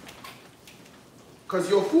 Because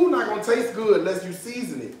your food not going to taste good unless you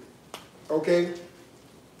season it. Okay?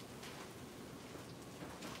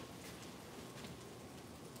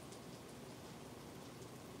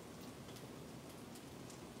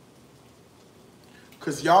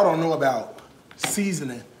 Because y'all don't know about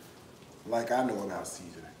seasoning like I know about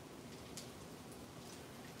seasoning.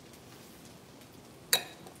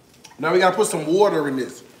 Now we got to put some water in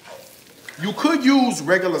this. You could use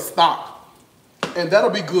regular stock, and that'll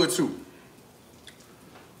be good too.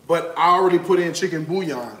 But I already put in chicken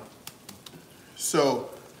bouillon, so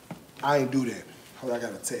I ain't do that. Hold on, I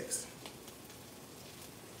got a text.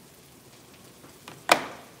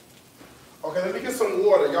 Okay, let me get some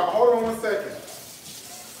water. Y'all hold on 1 second.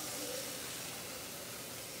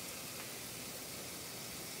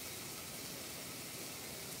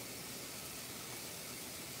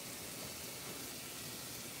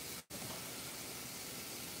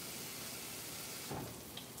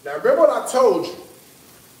 Now remember what I told you,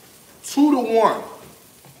 2 to 1.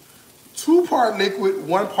 2 part liquid,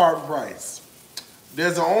 1 part rice.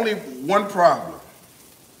 There's only one problem.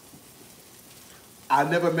 I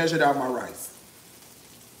never measured out my rice.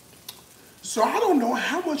 So I don't know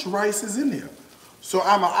how much rice is in there. So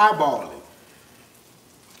I'm going to eyeball it.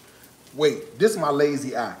 Wait, this is my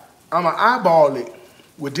lazy eye. I'm going to eyeball it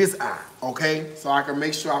with this eye, okay? So I can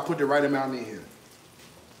make sure I put the right amount in here.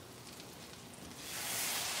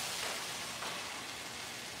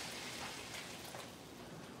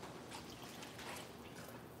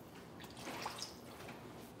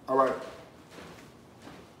 All right.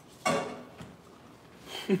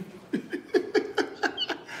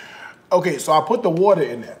 Okay, so I put the water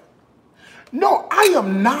in there. No, I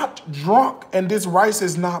am not drunk and this rice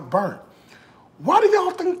is not burnt. Why do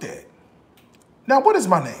y'all think that? Now, what is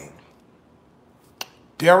my name?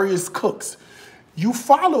 Darius Cooks. You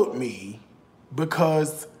followed me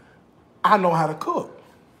because I know how to cook.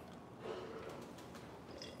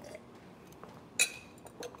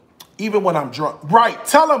 Even when I'm drunk. Right,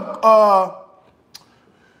 tell him,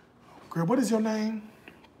 girl, what is your name?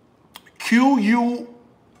 Q-U-I-O-A.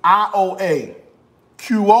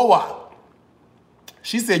 Q-O-I.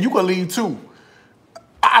 She said, you can leave too.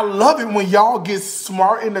 I love it when y'all get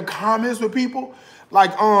smart in the comments with people.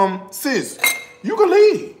 Like, sis, you can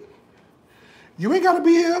leave. You ain't got to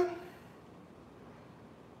be here.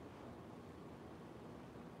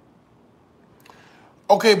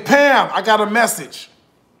 Okay, Pam, I got a message.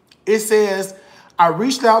 It says, I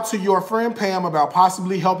reached out to your friend Pam about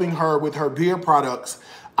possibly helping her with her beard products.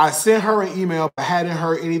 I sent her an email, but hadn't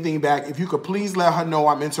heard anything back. If you could please let her know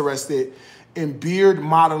I'm interested in beard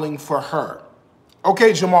modeling for her.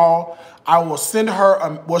 Okay, Jamal, I will send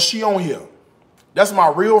her, well, she on here. That's my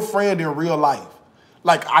real friend in real life.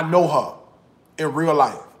 Like, I know her in real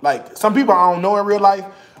life. Like, some people I don't know in real life,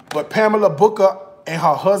 but Pamela Booker and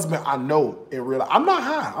her husband I know in real life. I'm not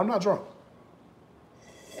high. I'm not drunk.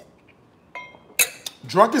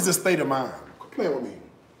 Drunk is a state of mind. Quit playing with me.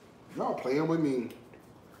 Y'all playing with me.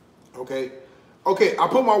 Okay. Okay, I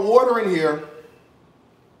put my water in here.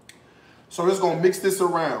 So we're just going to mix this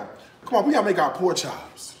around. Come on, we got to make our pork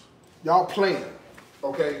chops. Y'all playing.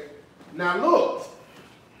 Okay. Now look.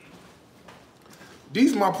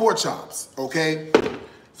 These are my pork chops. Okay.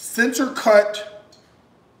 Center cut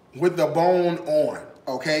with the bone on,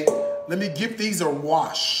 okay? Let me give these a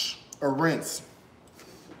wash, a rinse.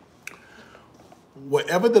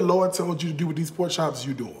 Whatever the Lord told you to do with these pork chops,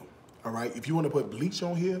 you do them, all right? If you want to put bleach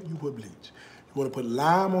on here, you put bleach. You want to put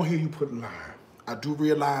lime on here, you put lime. I do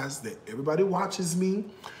realize that everybody watches me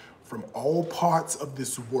from all parts of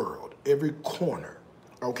this world, every corner,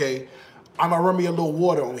 okay? I'm gonna run me a little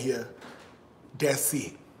water on here. That's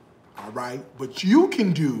it, all right? But you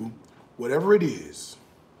can do whatever it is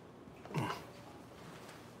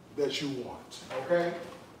that you want, okay?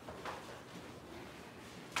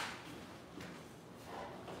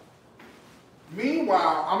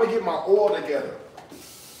 Meanwhile, I'm gonna get my oil together.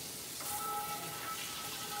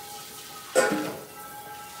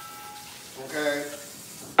 Okay?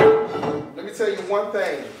 Let me tell you one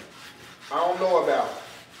thing I don't know about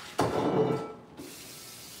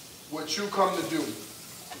what you come to do.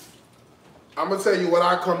 I'm gonna tell you what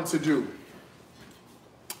I come to do.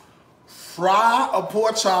 Fry a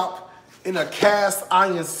pork chop in a cast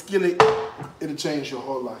iron skillet. It'll change your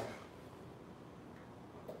whole life.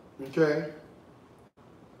 Okay?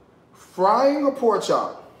 Frying a pork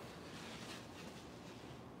chop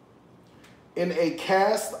in a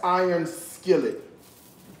cast iron skillet,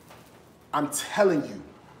 I'm telling you,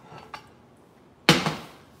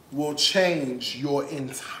 will change your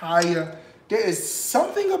entire. There is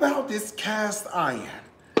something about this cast iron.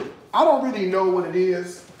 I don't really know what it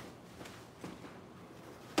is,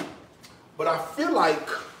 but I feel like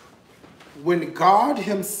when God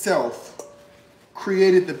himself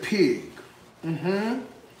created the pig,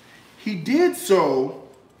 he did so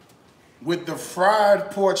with the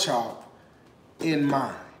fried pork chop in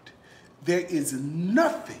mind. There is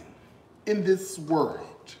nothing in this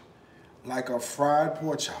world like a fried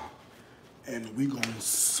pork chop, and we're gonna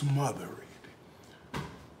smother it.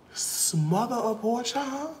 Smother a pork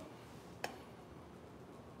chop?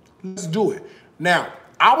 Let's do it. Now,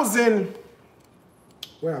 I was in,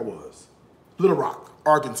 where I was? Little Rock,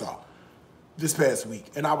 Arkansas, this past week,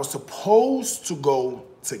 and I was supposed to go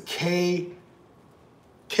to K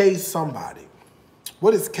somebody.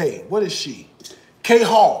 What is K? What is she? K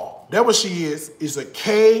Hall. That's what she is. It's a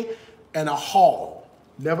K and a Hall.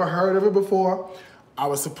 Never heard of it before. I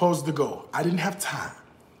was supposed to go. I didn't have time,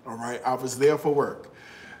 all right? I was there for work.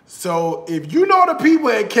 So if you know the people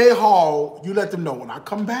at K Hall, you let them know when I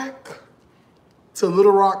come back to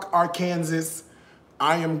Little Rock, Arkansas,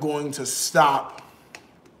 I am going to stop.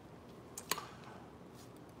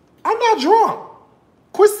 I'm not drunk.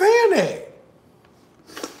 Quit saying that.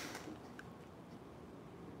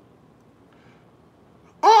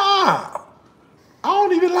 I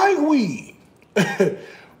don't even like weed.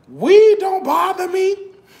 Weed don't bother me.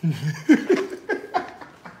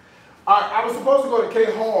 I was supposed to go to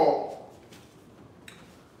K Hall,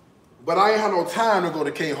 but I ain't had no time to go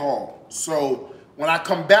to K Hall. So when I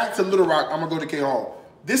come back to Little Rock, I'm gonna go to K Hall.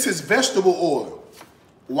 This is vegetable oil.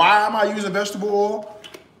 Why am I using vegetable oil?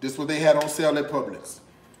 This is what they had on sale at Publix.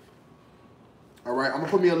 All right, I'm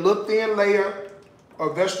gonna put me a little thin layer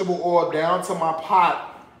of vegetable oil down to my pot,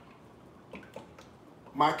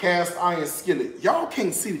 my cast iron skillet. Y'all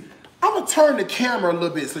can't see it. I'm gonna turn the camera a little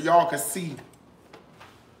bit so y'all can see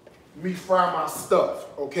me fry my stuff,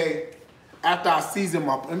 okay? After I season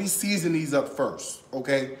let me season these up first,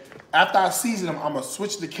 okay? After I season them, I'm gonna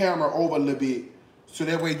switch the camera over a little bit so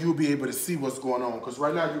that way you'll be able to see what's going on, because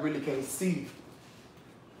right now you really can't see.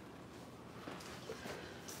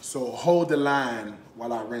 So hold the line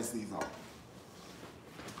while I rinse these off.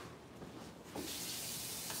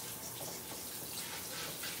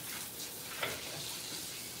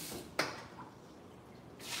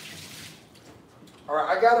 All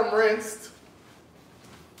right, I got them rinsed.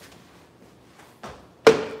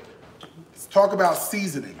 Let's talk about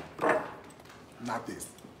seasoning. Not this.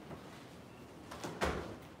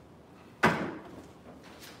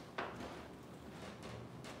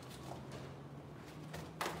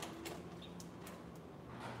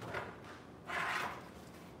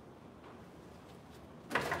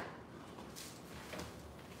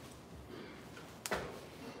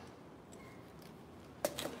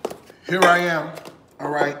 Here I am, all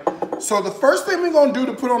right? So the first thing we're gonna do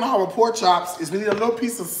to put on our pork chops is we need a little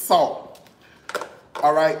piece of salt,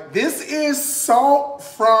 all right? This is salt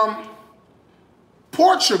from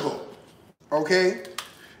Portugal, okay?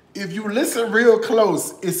 If you listen real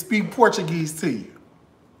close, it speaks Portuguese to you.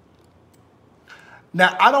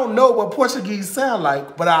 Now, I don't know what Portuguese sound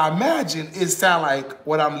like, but I imagine it sound like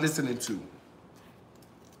what I'm listening to.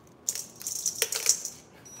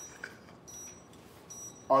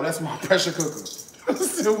 Oh, that's my pressure cooker.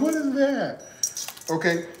 What is that?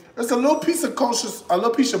 Okay, it's a little piece of kosher, a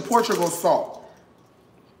little piece of Portugal salt.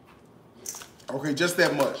 Okay, just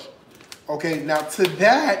that much. Okay, now to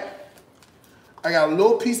that, I got a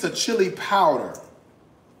little piece of chili powder.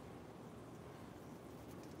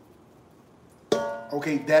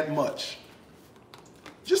 Okay, that much.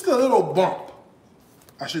 Just a little bump.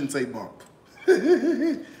 I shouldn't say bump.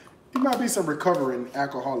 There might be some recovering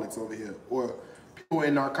alcoholics over here or people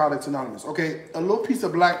in Narcotics Anonymous. Okay, a little piece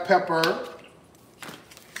of black pepper.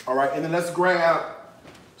 All right, and then let's grab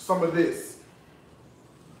some of this.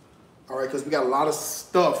 All right, because we got a lot of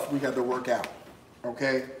stuff we got to work out.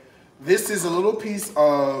 Okay, this is a little piece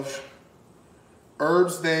of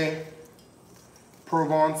Herbs de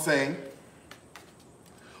Provence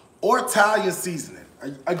or Italian seasoning.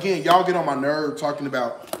 Again, y'all get on my nerve talking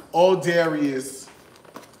about, oh, Darius,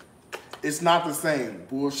 it's not the same.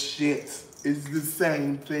 Bullshit. It's the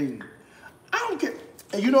same thing. I don't care.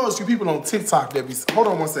 And you know, there's people on TikTok that be, hold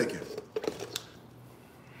on one second.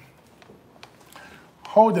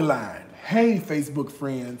 Hold the line. Hey, Facebook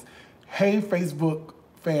friends. Hey, Facebook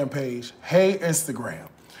fan page. Hey, Instagram.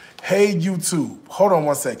 Hey, YouTube. Hold on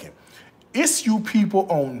one second. It's you people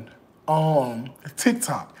on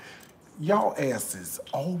TikTok. Y'all asses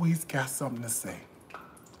always got something to say.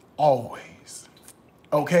 Always.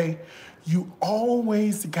 Okay? You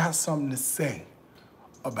always got something to say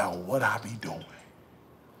about what I be doing.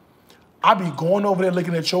 I be going over there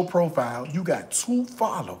looking at your profile. You got 2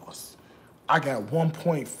 followers. I got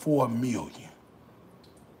 1.4 million.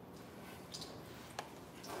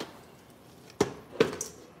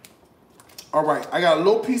 All right, I got a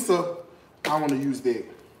little piece of, I want to use that.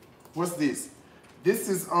 What's this? This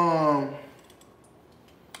is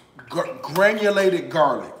granulated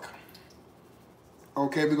garlic.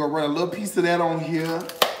 Okay, we're gonna run a little piece of that on here.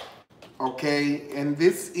 Okay, and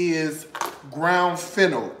this is ground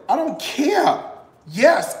fennel. I don't care.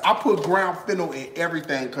 Yes, I put ground fennel in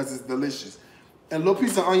everything because it's delicious. And a little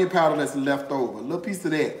piece of onion powder that's left over. A little piece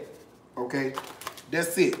of that. Okay,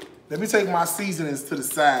 that's it. Let me take my seasonings to the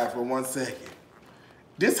side for 1 second.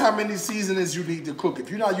 This is how many seasonings you need to cook. If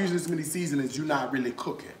you're not using this many seasonings, you're not really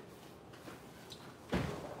cooking.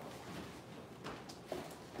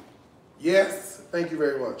 Yes, thank you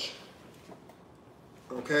very much.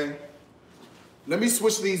 Okay. Let me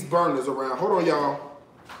switch these burners around. Hold on, y'all.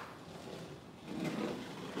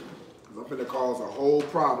 I'm finna cause a whole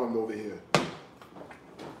problem over here.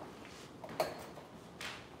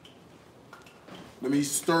 Let me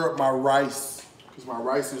stir up my rice, because my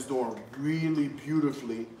rice is doing really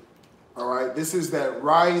beautifully. All right, this is that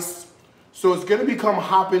rice. So it's gonna become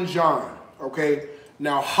Hoppin' John, okay?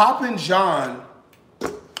 Now, Hoppin' John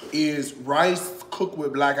is rice cooked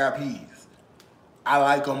with black-eyed peas. I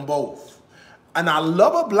like them both. And I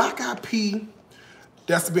love a black-eyed pea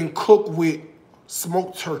that's been cooked with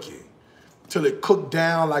smoked turkey till it cooked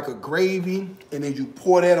down like a gravy, and then you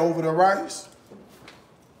pour that over the rice.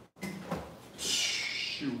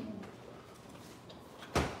 Shoot.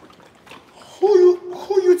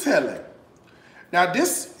 Who you telling? Now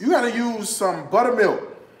this, you gotta use some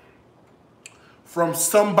buttermilk from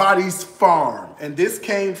somebody's farm. And this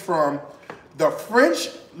came from the French,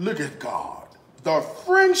 look at God, the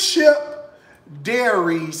Friendship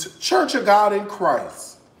Dairies Church of God in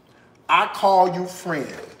Christ. I call you friend.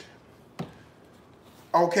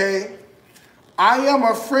 Okay? I am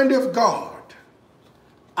a friend of God.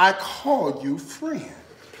 I call you friend.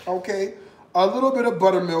 Okay? A little bit of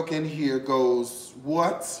buttermilk in here goes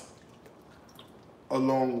what? A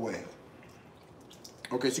long way.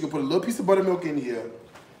 Okay, so you can put a little piece of buttermilk in here.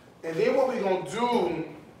 And then what we're going to do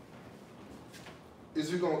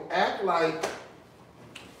is we're going to act like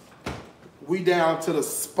we down to the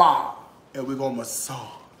spa and we're going to massage.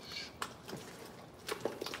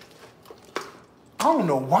 I don't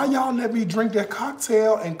know why y'all let me drink that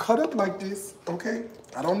cocktail and cut up like this, okay?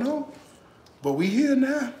 I don't know, but we here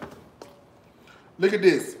now. Look at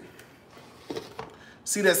this.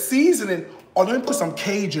 See that seasoning? Oh, let me put some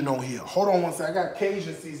Cajun on here. Hold on one second. I got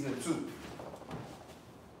Cajun seasoning too.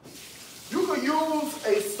 You could use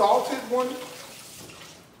a salted one,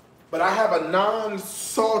 but I have a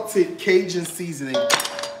non-salted Cajun seasoning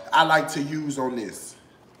I like to use on this.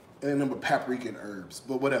 And then with paprika and herbs,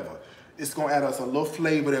 but whatever. It's gonna add us a little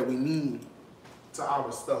flavor that we need to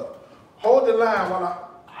our stuff. Hold the line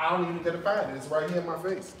while I don't even get to find it. It's right here in my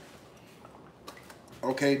face.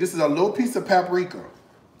 Okay, this is a little piece of paprika.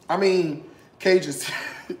 I mean, Cajun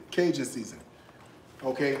seasoning.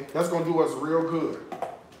 Okay, that's gonna do us real good.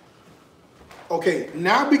 Okay,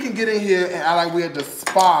 now we can get in here and act like we're at the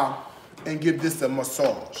spa and give this a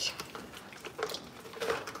massage.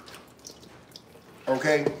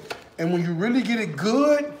 Okay, and when you really get it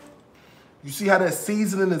good, you see how that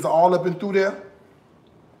seasoning is all up and through there?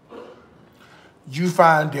 You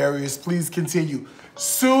fine, Darius. Please continue.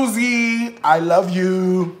 Susie, I love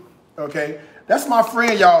you. Okay. That's my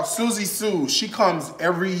friend, y'all. Susie Sue. She comes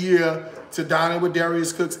every year to Dining with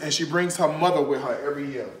Darius Cooks, and she brings her mother with her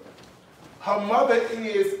every year. Her mother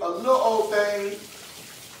is a little old thing.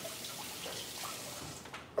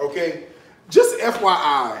 Okay. Just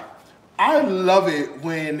FYI, I love it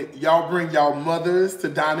when y'all bring y'all mothers to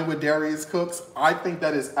Dining with Darius Cooks. I think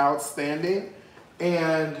that is outstanding,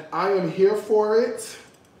 and I am here for it.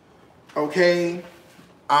 Okay,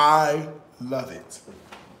 I love it.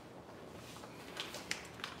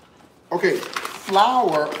 Okay,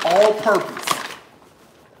 flour all purpose.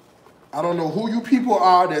 I don't know who you people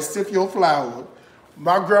are that sift your flour.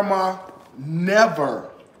 My grandma never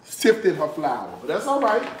sifted her flour, but that's all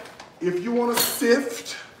right. If you want to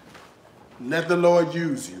sift, let the Lord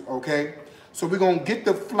use you, okay? So we're going to get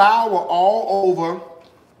the flour all over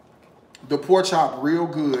the pork chop real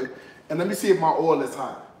good. And let me see if my oil is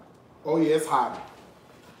hot. Oh, yeah, it's hot.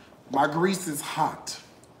 My grease is hot.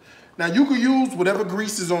 Now, you can use whatever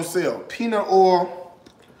grease is on sale. Peanut oil.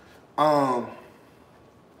 Come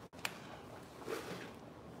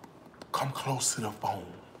close to the phone.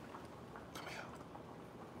 Come here.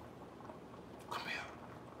 Come here.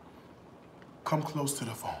 Come close to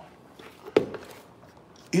the phone.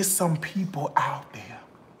 It's some people out there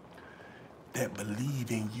that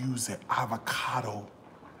believe in using avocado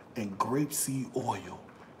and grapeseed oil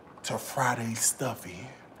to fry their stuff in.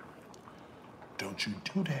 Don't you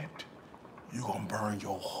do that. You're gonna burn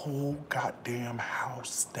your whole goddamn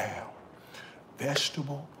house down.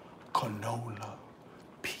 Vegetable, canola,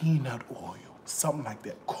 peanut oil, something like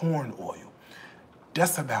that, corn oil.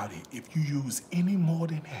 That's about it. If you use any more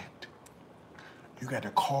than that, you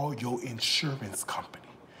gotta call your insurance company.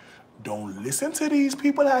 Don't listen to these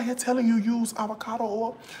people out here telling you use avocado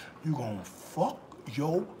oil. You're gonna fuck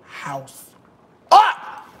your house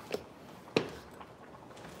up.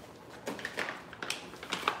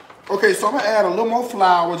 Okay, so I'm gonna add a little more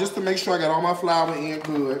flour just to make sure I got all my flour in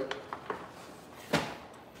good.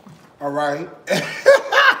 All right.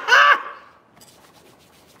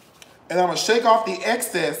 And I'm gonna shake off the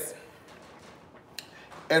excess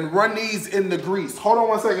and run these in the grease. Hold on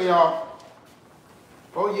one second, y'all.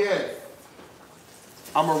 Oh, yes.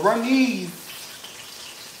 I'm going to run these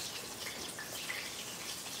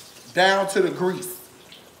down to the grease.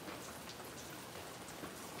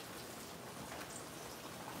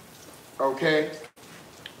 Okay?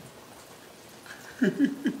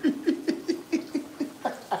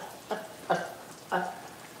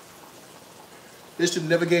 This should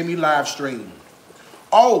never gave me live stream.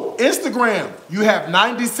 Oh, Instagram. You have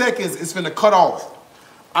 90 seconds. It's finna cut off.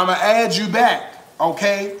 I'm going to add you back.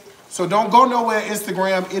 Okay, so don't go nowhere,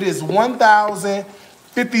 Instagram. It is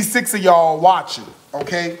 1,056 of y'all watching,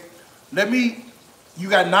 okay? You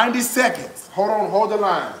got 90 seconds. Hold on, hold the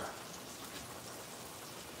line.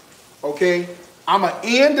 Okay, I'm going to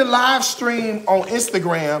end the live stream on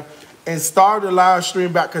Instagram and start the live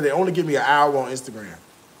stream back because they only give me an hour on Instagram,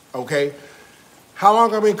 okay? How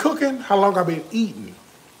long I've been cooking? How long I've been eating?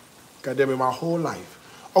 God damn it, my whole life.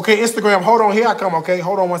 Okay, Instagram, hold on, here I come, okay?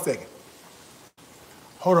 Hold on one second.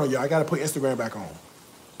 Hold on, y'all. I got to put Instagram back on.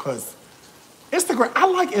 Because Instagram, I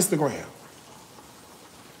like Instagram.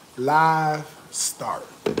 Live start.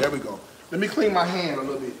 There we go. Let me clean my hand a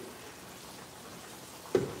little bit.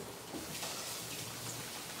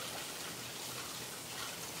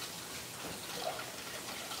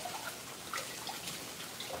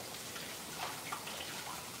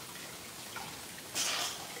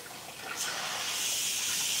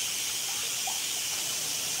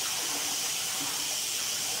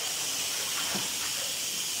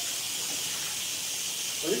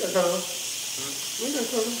 What you got cut on? What you got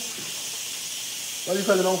cut on? What are you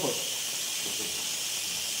cutting on for?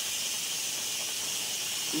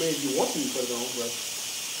 I mean, if you want to, you cut it on, but...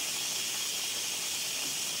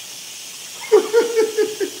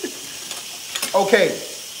 Okay,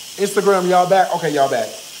 Instagram, y'all back? Okay, y'all back.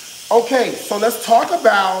 Okay, so let's talk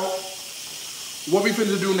about what we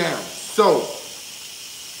finna do now. So,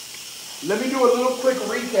 let me do a little quick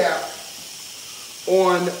recap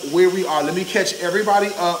on where we are. Let me catch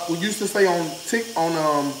everybody up. We used to say on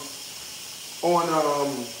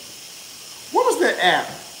what was that app?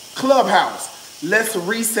 Clubhouse. Let's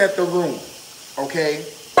reset the room, okay?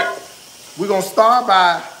 We're gonna start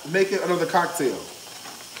by making another cocktail.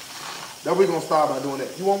 Then we're gonna start by doing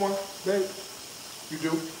that. You want one, babe? You do?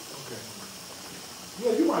 Okay.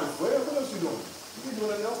 Yeah, you might as well. What else you doing? You can do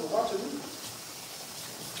nothing else but watch it.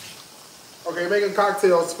 Okay, making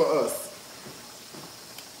cocktails for us.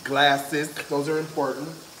 Glasses, those are important.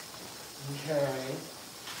 Okay.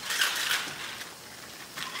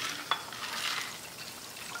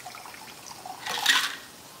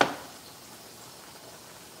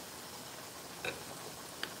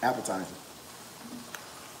 Appetizer.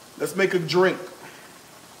 Let's make a drink.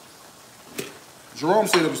 Jerome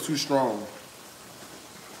said it was too strong.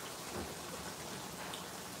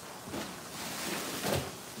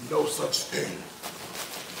 No such thing.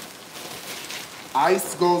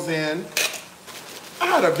 Ice goes in. I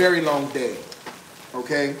had a very long day,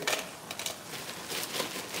 okay?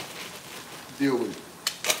 Deal with it.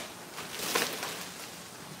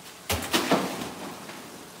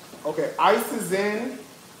 Okay, ice is in.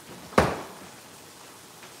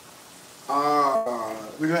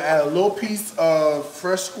 We're gonna add a little piece of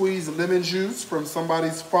fresh squeezed lemon juice from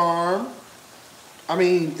somebody's farm. I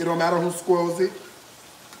mean, it don't matter who squirrels it.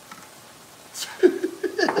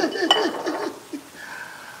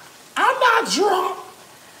 I'm not drunk.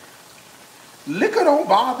 Liquor don't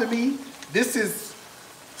bother me. This is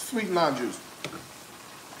sweet lime juice.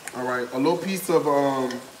 All right, a little piece of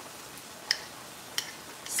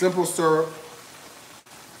simple syrup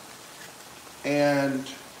and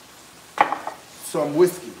some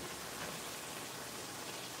whiskey.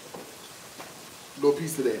 A little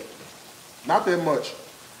piece of that. Not that much.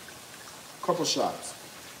 A couple shots.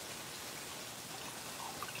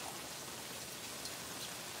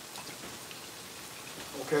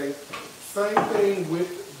 Okay, same thing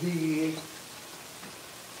with the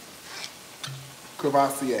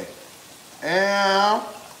Cavassier.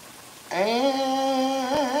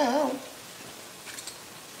 And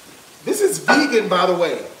this is vegan, by the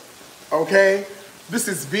way. Okay, this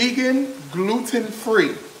is vegan,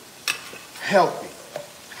 gluten-free, healthy.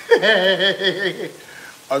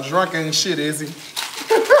 A drunk ain't shit, is he?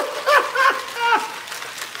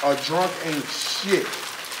 A drunk ain't shit.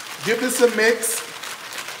 Give this a mix.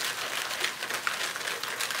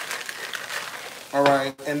 All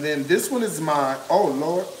right, and then this one is mine. Oh,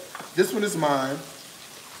 Lord. This one is mine.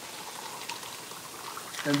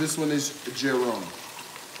 And this one is Jerome.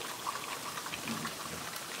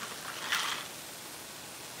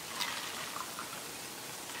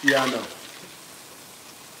 Yeah, I know.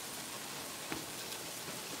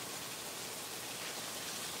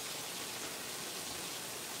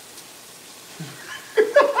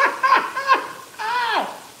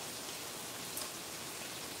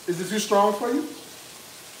 Is it too strong for you?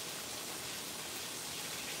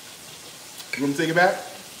 You want me to take it back?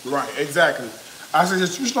 Right, exactly. I said,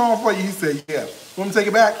 it's too strong for you. He said, yeah. You want me to take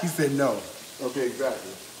it back? He said, no. Okay,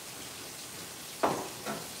 exactly.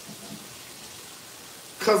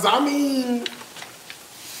 Because, I mean,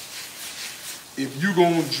 if you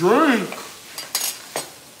gonna drink,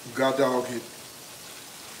 God dog it.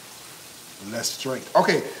 Let's drink.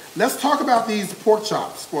 Okay, let's talk about these pork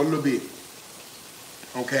chops for a little bit.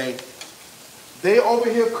 Okay? They over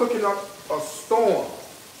here cooking up a storm.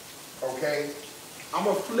 Okay? I'm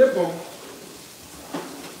gonna flip them.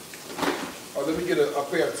 Oh, let me get a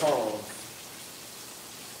pair of tongs.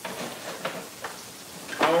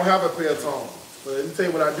 I don't have a pair of tongs, but let me tell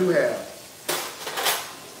you what I do have.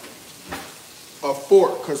 A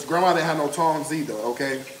fork, because Grandma didn't have no tongs either,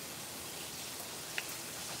 okay?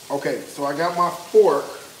 Okay, so I got my fork.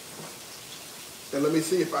 And let me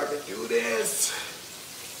see if I can do this.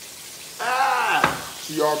 Ah!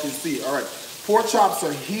 So y'all can see. All right, pork chops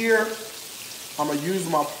are here. I'm gonna use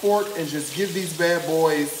my fork and just give these bad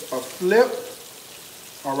boys a flip.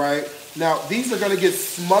 All right. Now, these are gonna get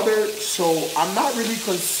smothered, so I'm not really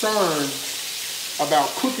concerned about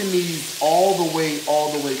cooking these all the way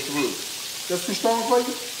through. That's too strong for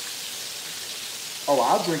you? Oh,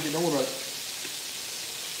 I'll drink it, don't worry about it.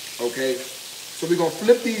 Okay, so we're gonna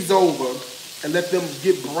flip these over and let them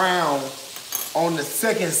get brown on the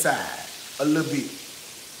second side a little bit,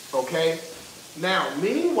 okay? Now,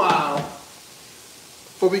 meanwhile,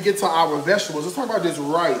 before we get to our vegetables, let's talk about this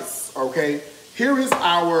rice, okay? Here is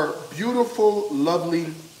our beautiful,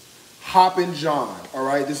 lovely Hoppin' John, all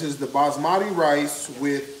right? This is the basmati rice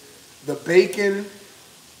with the bacon,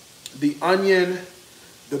 the onion,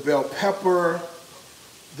 the bell pepper,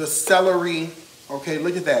 the celery. Okay,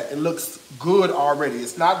 look at that. It looks good already.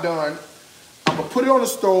 It's not done. I'm gonna put it on the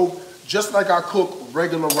stove just like I cook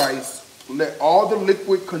regular rice. Let all the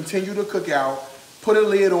liquid continue to cook out. Put a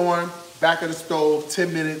lid on, back of the stove,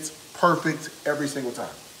 10 minutes, perfect every single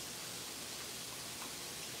time.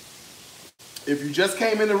 If you just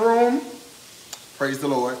came in the room, praise the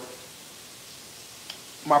Lord.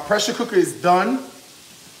 My pressure cooker is done.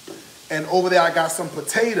 And over there I got some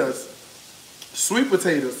potatoes, sweet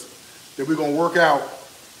potatoes, that we're gonna work out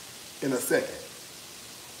in a second.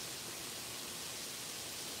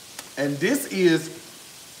 And this is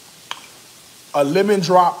a lemon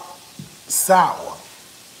drop sour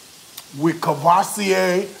with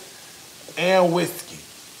Cavassier and whiskey.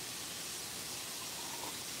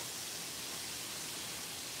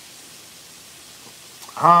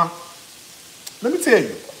 Huh? Let me tell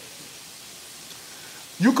you.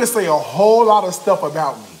 You could say a whole lot of stuff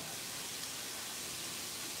about me.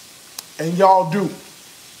 And y'all do.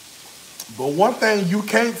 But one thing you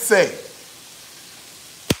can't say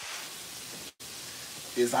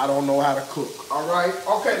is I don't know how to cook. All right?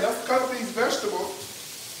 Okay, let's cut up these vegetables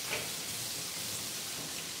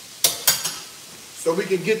so we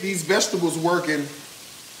can get these vegetables working.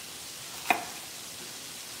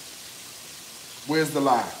 Where's the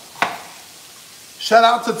lie? Shout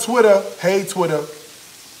out to Twitter. Hey, Twitter.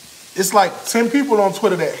 It's like 10 people on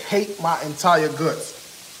Twitter that hate my entire guts.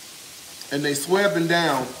 And they swear up and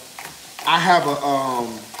down I have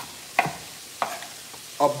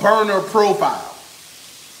a burner profile.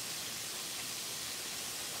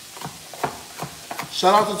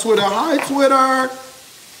 Shout out to Twitter. Hi, Twitter.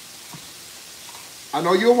 I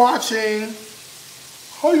know you're watching.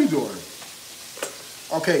 How you doing?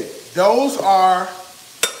 Okay, those are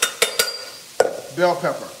bell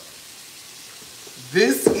pepper.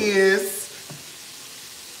 This is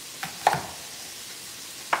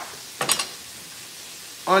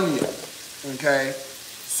onion, okay?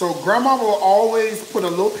 So grandma will always put a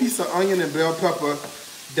little piece of onion and bell pepper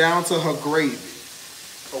down to her gravy,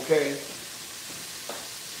 okay?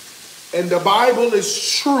 And the Bible is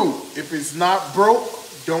true. If it's not broke,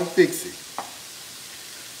 don't fix it.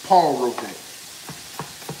 Paul wrote that.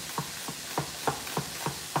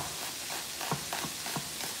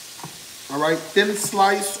 All right, thin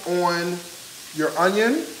slice on your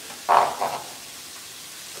onion.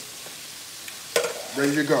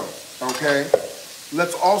 Ready to go, okay?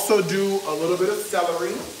 Let's also do a little bit of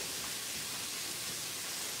celery.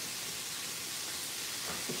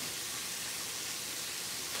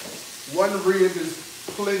 One rib is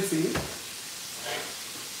plenty.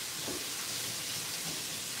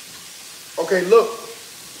 Okay, look.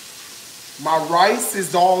 My rice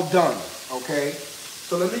is all done, okay?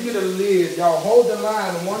 So let me get a lid. Y'all hold the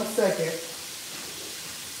line 1 second.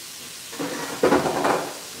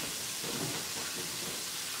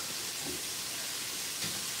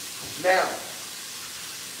 Now,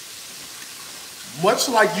 much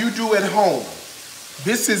like you do at home,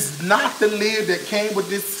 this is not the lid that came with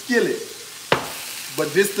this skillet,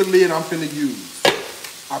 but this the lid I'm finna use.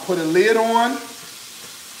 I put a lid on.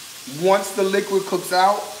 Once the liquid cooks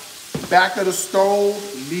out, back of the stove,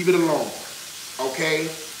 leave it alone, okay?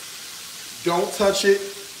 Don't touch it.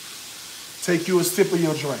 Take you a sip of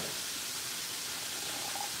your drink.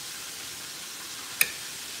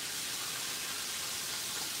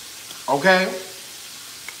 Okay?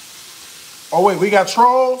 Oh wait, we got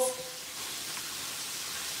trolls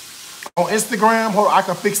on Instagram. Hold on, I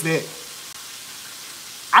can fix that.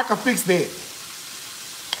 I can fix that.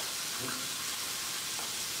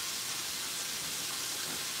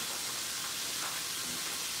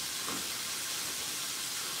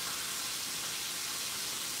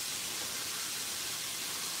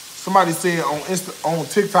 Somebody said on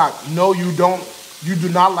TikTok, no, you don't. You do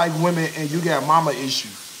not like women and you got mama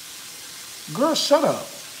issues. Girl, shut up.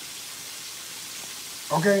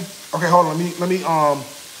 Okay? Okay, hold on.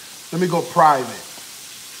 Let me go private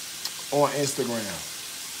on Instagram.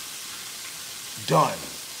 Done.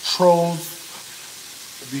 Trolls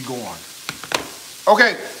be gone.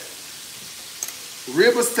 Okay.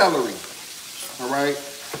 Rib of celery. All right.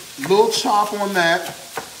 Little chop on that.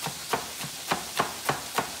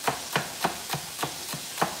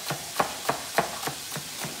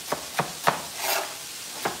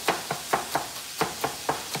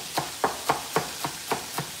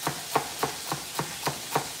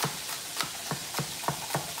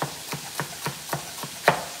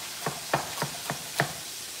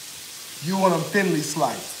 You want them thinly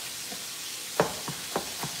sliced.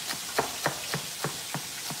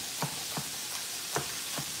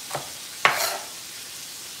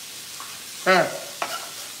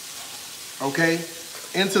 Okay,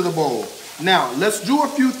 into the bowl. Now, let's do a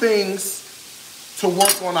few things to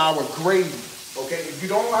work on our gravy. Okay, if you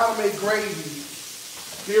don't know how to make gravy,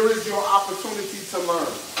 here is your opportunity to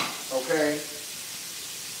learn. Okay,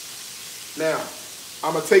 now,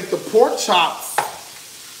 I'm gonna take the pork chops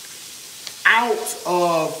out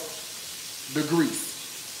of the grease.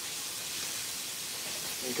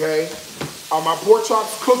 Okay? Are my pork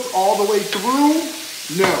chops cooked all the way through?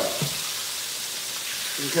 No.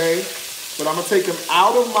 Okay? But I'm going to take them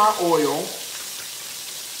out of my oil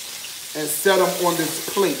and set them on this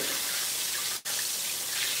plate.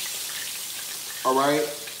 All right?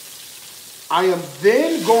 I am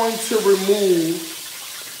then going to remove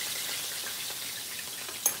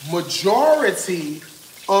majority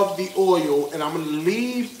of the oil, and I'm going to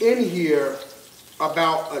leave in here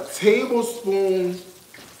about a tablespoon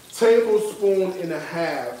tablespoon and a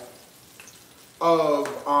half of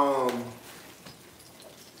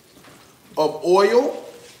oil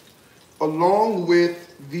along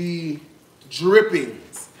with the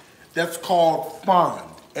drippings. That's called fond,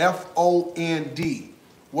 F-O-N-D.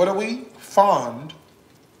 What are we? Fond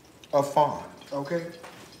of fond, okay?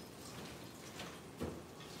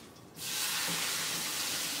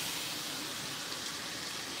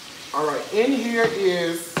 All right, in here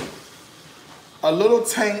is a little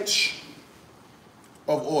tank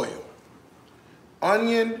of oil.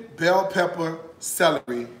 Onion, bell pepper,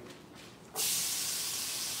 celery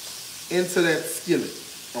into that skillet,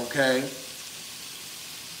 okay?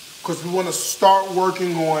 Because we want to start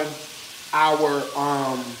working on our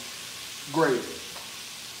gravy,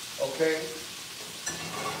 okay?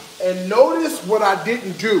 And notice what I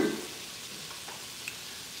didn't do.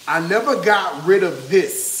 I never got rid of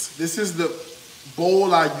this. This is the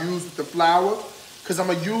bowl I used with the flour, because I'm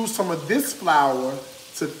gonna use some of this flour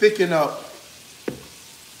to thicken up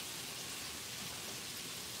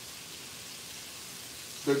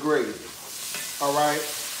the gravy. All right.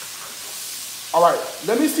 All right.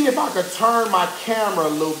 Let me see if I can turn my camera a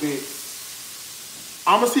little bit.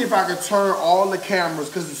 I'm gonna see if I can turn all the cameras,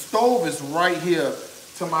 because the stove is right here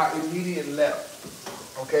to my immediate left.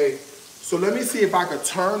 Okay. So let me see if I could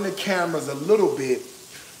turn the cameras a little bit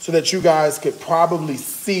so that you guys could probably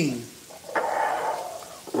see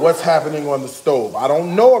what's happening on the stove. I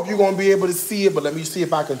don't know if you're gonna be able to see it, but let me see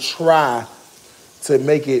if I can try to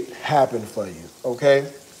make it happen for you,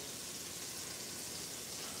 okay?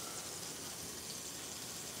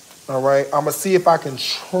 All right, I'm gonna see if I can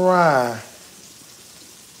try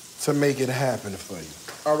to make it happen for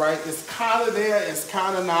you. All right, it's kind of there, it's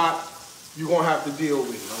kind of not. You're gonna have to deal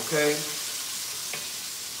with it, okay?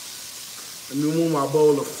 Let me move my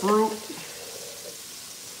bowl of fruit.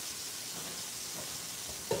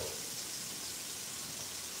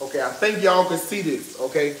 Okay, I think y'all can see this,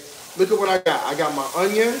 okay? Look at what I got. I got my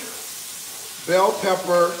onion, bell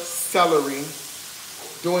pepper, celery,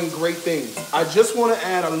 doing great things. I just want to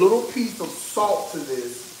add a little piece of salt to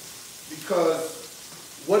this, because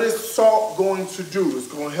what is salt going to do? It's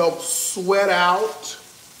going to help sweat out,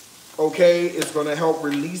 okay? It's going to help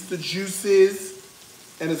release the juices,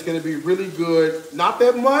 and it's going to be really good. Not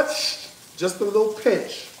that much, just a little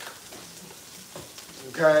pinch,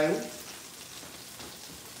 okay?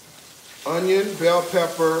 Onion, bell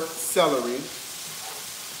pepper, celery.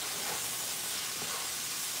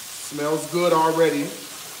 Smells good already.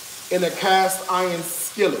 In a cast iron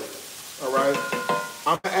skillet, all right?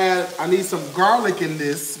 I'm gonna add, I need some garlic in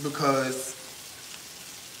this, because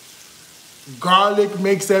garlic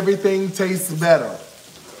makes everything taste better.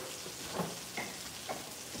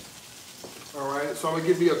 All right, so I'm gonna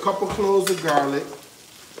give you a couple cloves of garlic.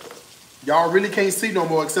 Y'all really can't see no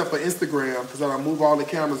more except for Instagram, because I move all the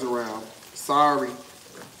cameras around. Sorry.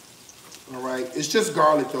 All right, it's just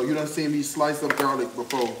garlic though. You done seen me slice up garlic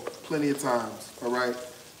before, plenty of times, all right?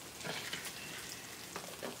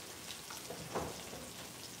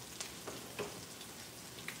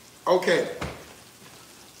 Okay,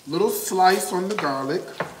 little slice on the garlic.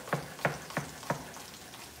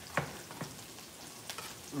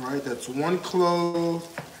 All right, that's 1 clove,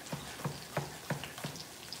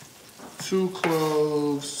 2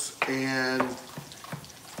 cloves, and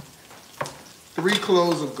 3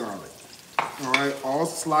 cloves of garlic. All right, all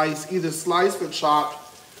sliced, either sliced or chopped.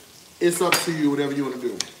 It's up to you, whatever you want to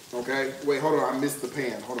do. Okay, wait, hold on, I missed the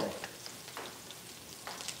pan. Hold on.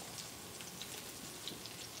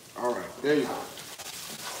 All right, there you go.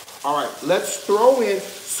 All right, let's throw in.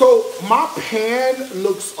 So my pan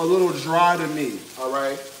looks a little dry to me. All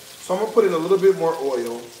right, so I'm gonna put in a little bit more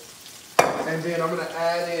oil, and then I'm gonna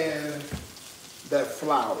add in that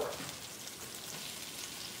flour.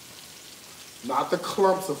 Not the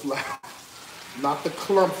clumps of flour. Not the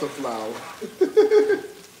clumps of flour.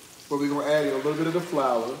 But we're gonna add in a little bit of the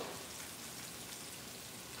flour.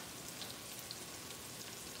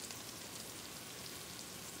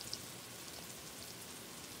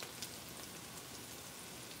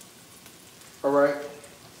 All right.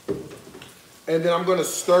 And then I'm gonna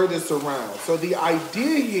stir this around. So the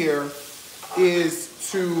idea here is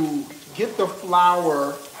to get the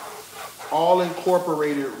flour all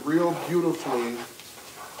incorporated real beautifully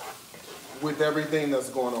with everything that's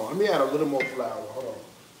going on. Let me add a little more flour, hold on.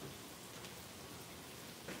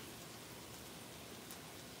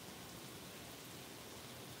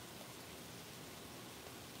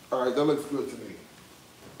 All right, that looks good to me.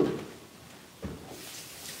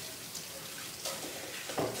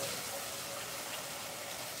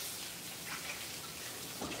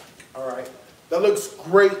 All right, that looks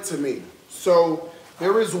great to me. So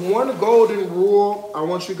There is one golden rule I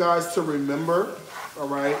want you guys to remember, all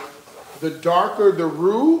right? The darker the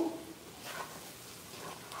roux,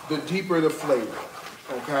 the deeper the flavor,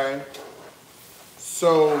 okay?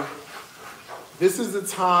 So this is the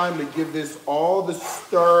time to give this all the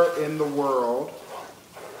stir in the world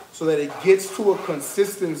so that it gets to a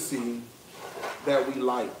consistency that we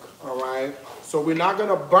like, all right? So we're not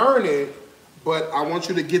gonna burn it, but I want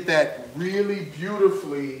you to get that really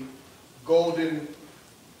beautifully golden,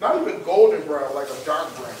 not even golden brown, like a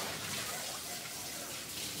dark brown.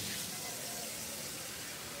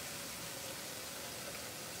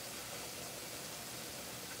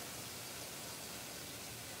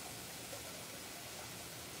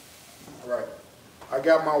 All right, I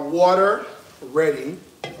got my water ready,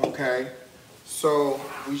 okay? So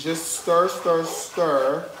we just stir, stir,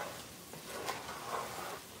 stir.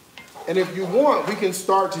 And if you want, we can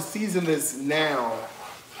start to season this now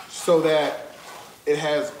so that it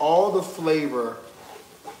has all the flavor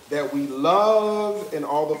that we love and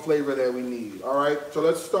all the flavor that we need, all right? So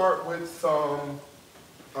let's start with some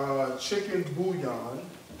chicken bouillon.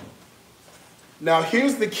 Now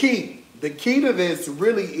here's the key. The key to this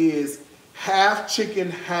really is half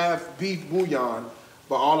chicken, half beef bouillon,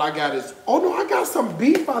 but all I got is, oh no, I got some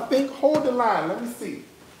beef, I think. Hold the line, let me see.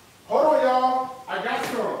 Hold on, y'all, I got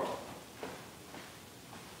some.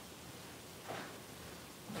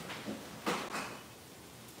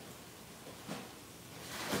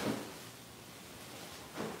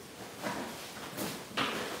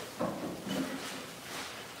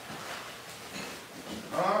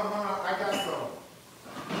 I got some.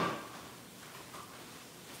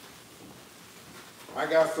 I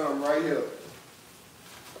got some right here.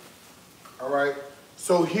 All right.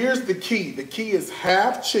 So here's the key. The key is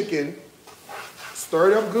half chicken.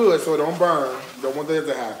 Stir it up good so it don't burn. You don't want that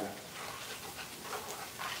to happen.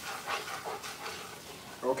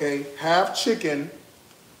 Okay. Half chicken.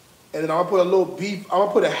 And then I'm going to put a little beef. I'm going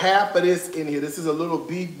to put a half of this in here. This is a little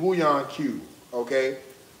beef bouillon cube. Okay.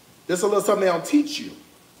 This is a little something they don't teach you.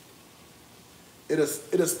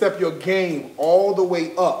 It'll step your game all the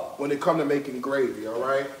way up when it comes to making gravy, all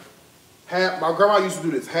right? My grandma used to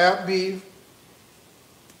do this, half beef,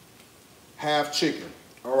 half chicken,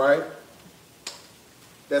 all right?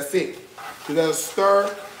 That's it. You let it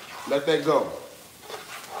stir, let that go.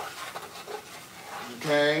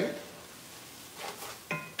 Okay?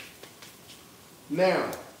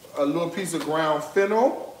 Now, a little piece of ground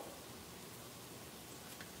fennel.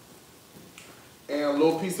 And a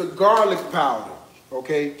little piece of garlic powder,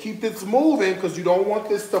 okay? Keep this moving because you don't want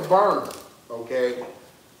this to burn, okay?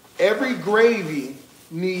 Every gravy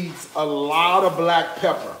needs a lot of black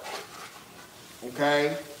pepper,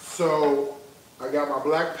 okay? So I got my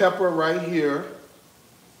black pepper right here,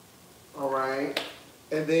 all right?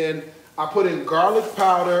 And then I put in garlic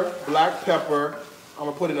powder, black pepper. I'm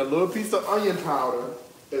gonna put in a little piece of onion powder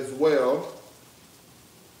as well.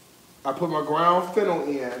 I put my ground fennel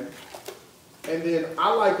in. And then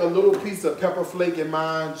I like a little piece of pepper flake in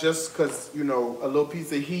mine just because, you know, a little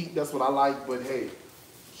piece of heat, that's what I like. But hey,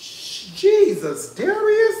 Jesus,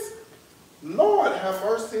 Darius, Lord have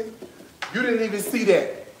mercy. You didn't even see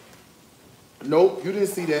that. Nope, you didn't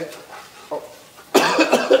see that. Oh.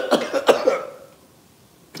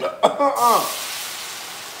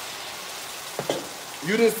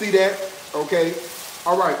 You didn't see that, okay?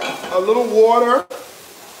 All right, a little water.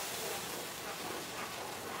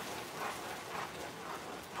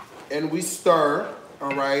 And we stir,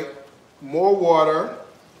 all right? More water.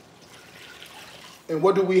 And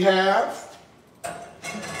what do we have?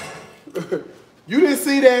 You didn't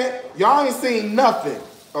see that? Y'all ain't seen nothing,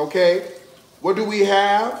 okay? What do we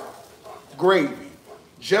have? Gravy.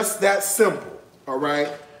 Just that simple, all right?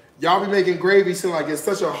 Y'all be making gravy seem like it's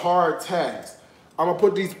such a hard task. I'm gonna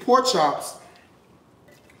put these pork chops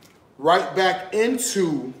right back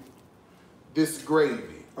into this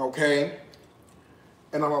gravy, okay?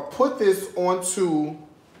 And I'm gonna put this onto,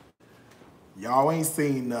 y'all ain't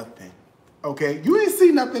seen nothing, okay? You ain't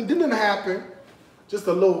seen nothing, didn't happen. Just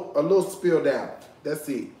a little spilled out, that's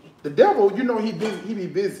it. The devil, you know he be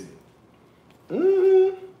busy.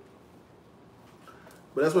 But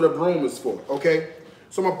that's what a broom is for, okay?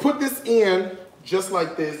 So I'm gonna put this in just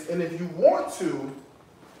like this, and if you want to,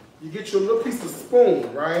 you get your little piece of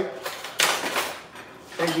spoon, right?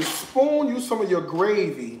 And you use some of your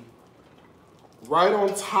gravy right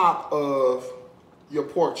on top of your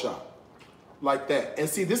pork chop, like that. And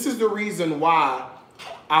see, this is the reason why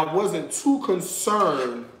I wasn't too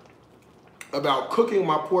concerned about cooking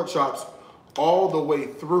my pork chops all the way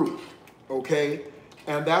through, okay?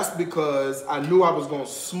 And that's because I knew I was gonna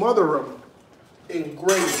smother them in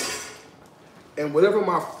gravy. And whatever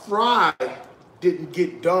my fry didn't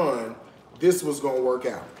get done, this was gonna work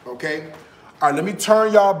out, okay? All right, let me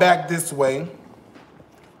turn y'all back this way.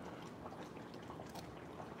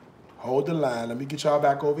 Hold the line, let me get y'all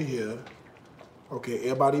back over here. Okay,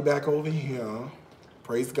 everybody back over here.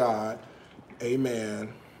 Praise God,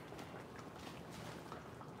 amen.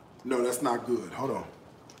 No, that's not good, hold on.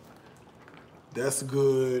 That's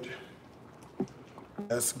good,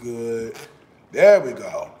 that's good. There we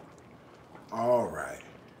go. All right,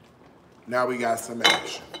 now we got some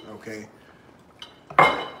action, okay?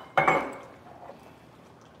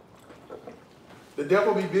 The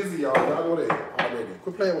devil be busy, y'all. Y'all know that already.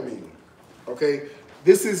 Quit playing with me. Okay?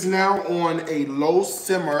 This is now on a low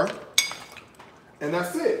simmer. And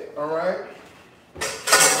that's it. All right?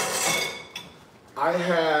 I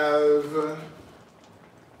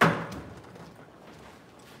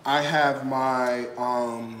have my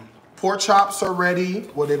pork chops are ready.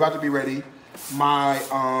 Well, they're about to be ready. My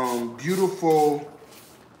beautiful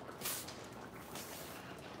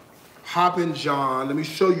Hoppin' John. Let me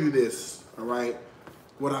show you this. All right?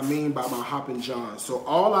 What I mean by my Hoppin' John. So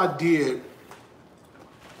all I did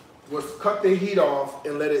was cut the heat off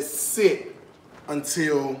and let it sit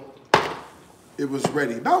until it was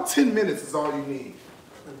ready. About 10 minutes is all you need,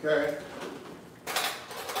 okay?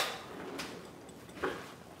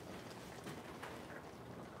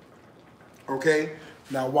 Okay,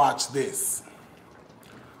 now watch this.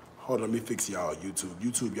 Hold on, let me fix y'all YouTube.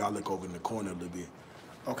 YouTube, y'all look over in the corner a little bit.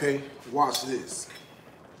 Okay, watch this.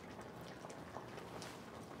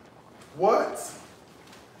 What?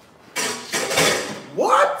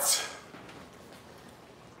 What?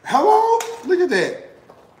 Hello? Look at that.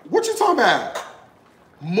 What you talking about?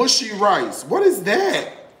 Mushy rice. What is that?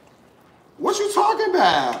 What you talking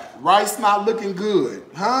about? Rice not looking good,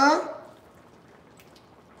 huh?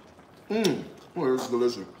 Oh, this is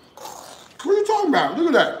delicious. What are you talking about? Look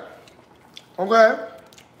at that. Okay.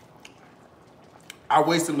 I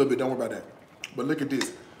wasted a little bit, don't worry about that. But look at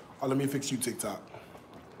this. Oh, let me fix you, TikTok.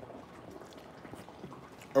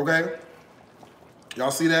 Okay? Y'all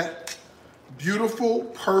see that? Beautiful,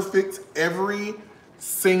 perfect, every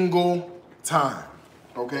single time,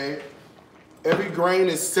 okay? Every grain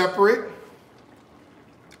is separate,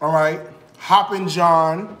 all right? Hoppin'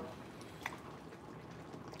 John,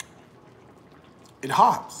 it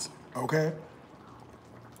hops, okay?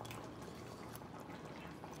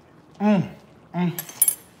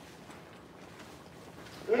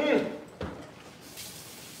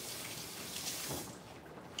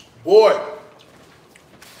 Boy.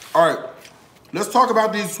 All right, let's talk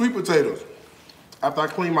about these sweet potatoes after I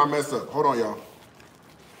clean my mess up. Hold on, y'all.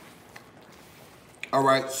 All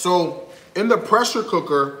right, so in the pressure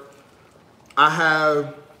cooker, I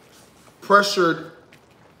have pressured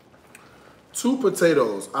 2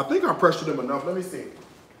 potatoes. I think I pressured them enough. Let me see.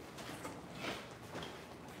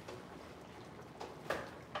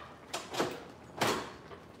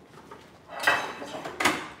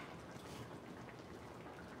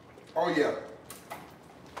 Oh, yeah.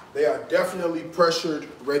 They are definitely pressured,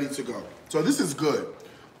 ready to go. So this is good.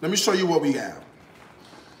 Let me show you what we have.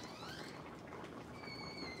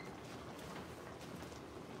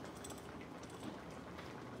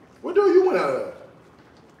 What do you want out of that?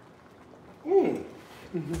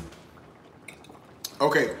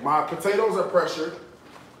 Okay, my potatoes are pressured.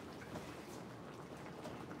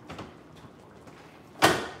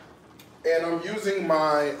 And I'm using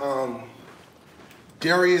my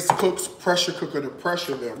Darius Cook's pressure cooker to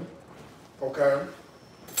pressure them, okay?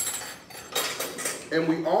 And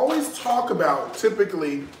we always talk about,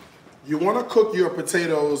 typically, you wanna cook your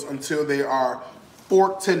potatoes until they are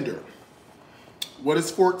fork tender. What is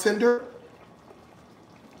fork tender?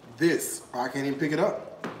 This, I can't even pick it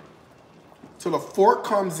up. Till the fork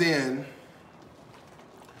comes in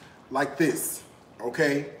like this,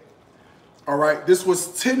 okay? All right, this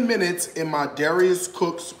was 10 minutes in my Darius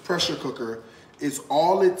Cook's pressure cooker. Is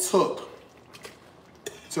all it took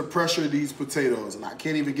to pressure these potatoes. And I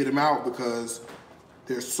can't even get them out because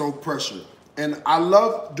they're so pressured. And I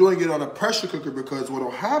love doing it on a pressure cooker because what'll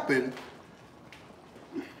happen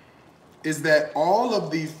is that all of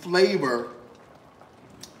the flavor,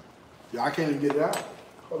 yeah, I can't even get it out.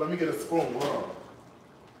 Oh, let me get a spoon, hold on.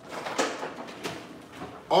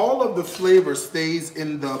 All of the flavor stays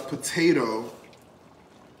in the potato,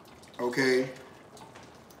 okay,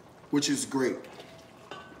 which is great.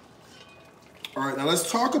 All right, now let's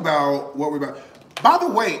talk about what we're about. By the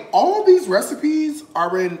way, all these recipes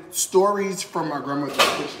are in stories from my grandmother's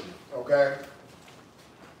kitchen, okay?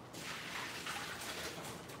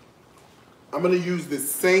 I'm gonna use this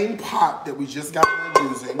same pot that we just got done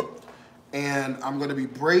using, And I'm gonna be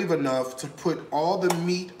brave enough to put all the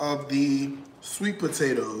meat of the sweet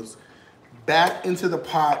potatoes back into the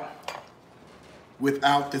pot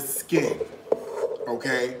without the skin,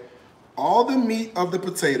 okay? All the meat of the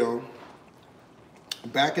potato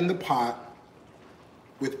back in the pot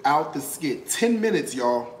without the skin. 10 minutes,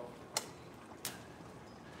 y'all,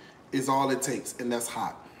 is all it takes, and that's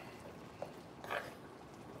hot.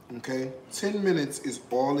 Okay, 10 minutes is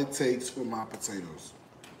all it takes for my potatoes.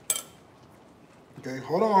 Okay,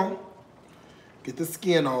 hold on. Get the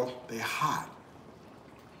skin off, they're hot.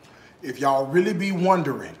 If y'all really be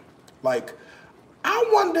wondering, like, I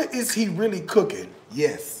wonder, is he really cooking?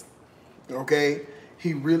 Yes, okay?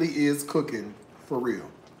 He really is cooking for real.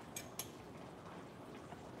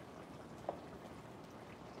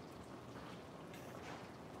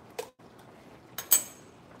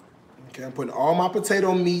 Okay, I'm putting all my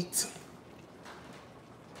potato meat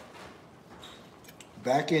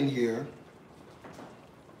back in here.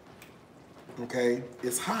 Okay,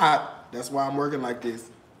 it's hot. That's why I'm working like this.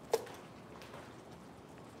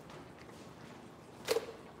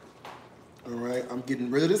 All right, I'm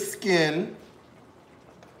getting rid of the skin.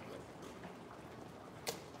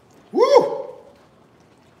 Woo!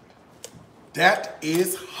 That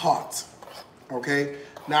is hot. Okay,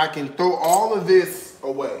 now I can throw all of this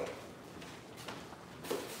away.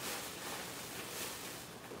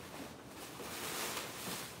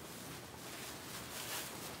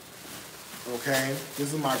 Okay,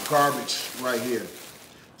 this is my garbage right here.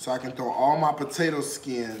 So I can throw all my potato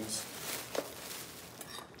skins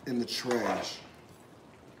in the trash.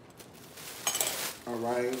 All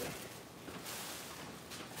right.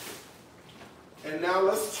 And now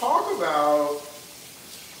let's talk about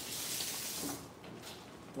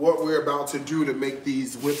what we're about to do to make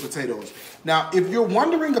these whipped potatoes. Now, if you're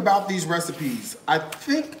wondering about these recipes, I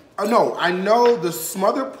know the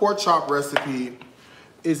smothered pork chop recipe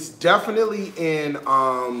is definitely in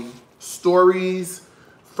stories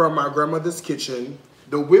from my grandmother's kitchen.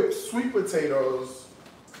 The whipped sweet potatoes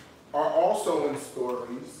are also in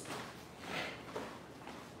stories.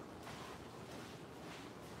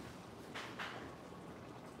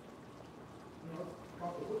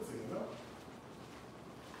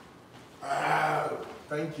 Ah,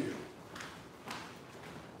 thank you.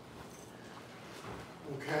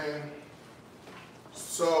 Okay.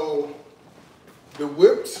 So the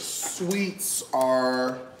whipped sweets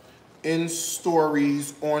are in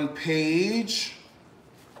stories on page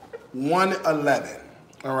 111.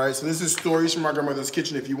 All right, so this is stories from my grandmother's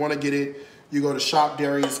kitchen. If you want to get it, you go to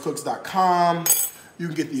shopdariuscooks.com. You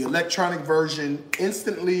can get the electronic version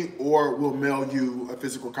instantly, or we'll mail you a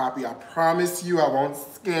physical copy. I promise you I won't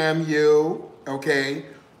scam you, okay?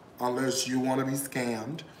 Unless you want to be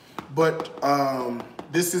scammed. But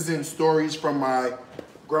this is in stories from my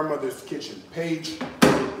grandmother's kitchen, page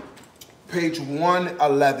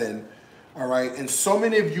 111. All right, and so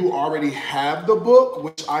many of you already have the book,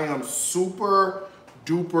 which I am super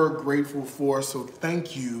duper grateful for, so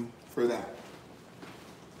thank you for that.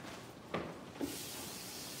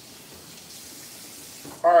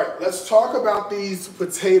 All right, let's talk about these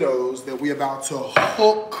potatoes that we're about to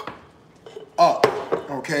hook up,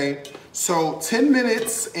 okay? So 10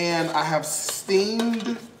 minutes, and I have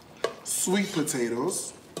steamed sweet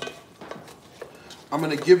potatoes. I'm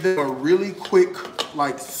gonna give them a really quick,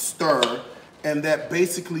 like, stir, and that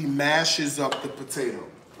basically mashes up the potato,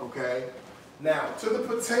 okay? Now, to the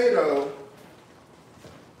potato,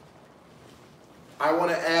 I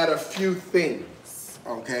wanna add a few things.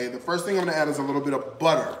 Okay, the first thing I'm gonna add is a little bit of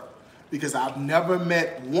butter, because I've never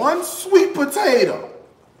met one sweet potato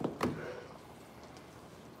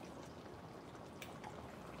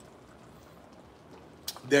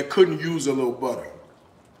that couldn't use a little butter.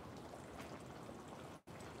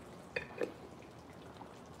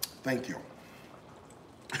 Thank you.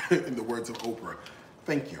 In the words of Oprah,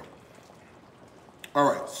 thank you. All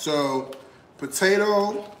right, so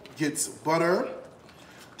potato gets butter.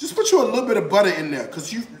 Just put you a little bit of butter in there,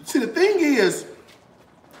 because you see, the thing is,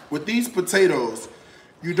 with these potatoes,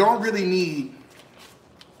 you don't really need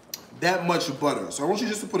that much butter. So I want you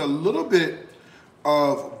just to put a little bit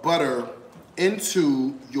of butter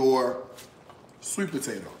into your sweet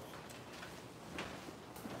potato.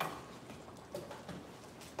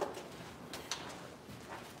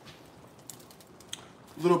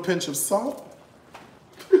 A little pinch of salt.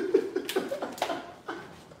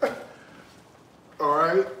 All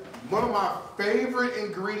right, one of my favorite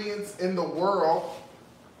ingredients in the world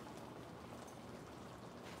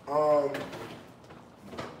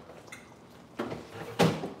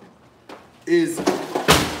is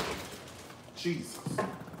Jesus.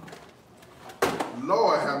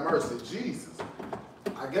 Lord have mercy, Jesus.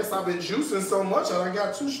 I guess I've been juicing so much that I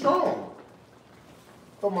got too strong.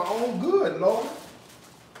 For my own good, Lord.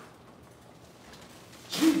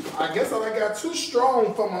 Jeez, I guess I got too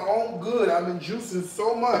strong for my own good. I've been juicing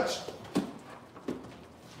so much.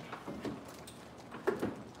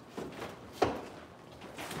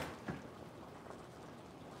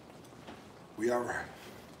 We all right.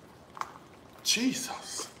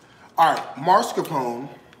 Jesus. All right, mascarpone.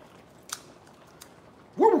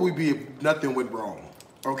 Where would we be if nothing went wrong?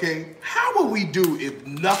 Okay? How would we do if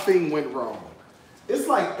nothing went wrong? It's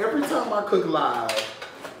like every time I cook live,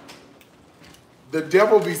 the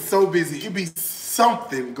devil be so busy. It be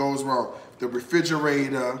something goes wrong. The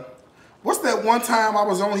refrigerator. What's that one time I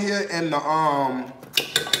was on here and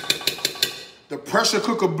the pressure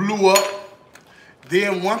cooker blew up?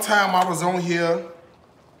 Then one time I was on here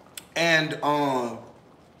and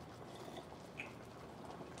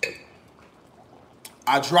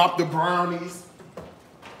I dropped the brownies.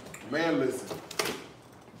 Man, listen.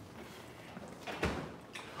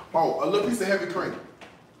 Oh, a little piece of heavy cream.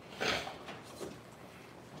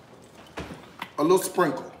 A little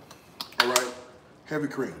sprinkle, all right? Heavy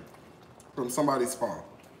cream from somebody's farm.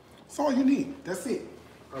 That's all you need. That's it,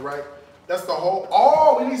 all right? That's the whole,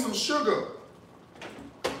 oh, we need some sugar.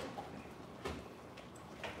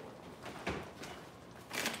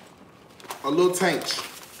 A little tank.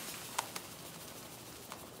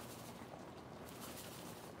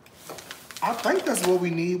 I think that's what we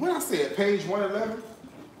need. What I said, page 111?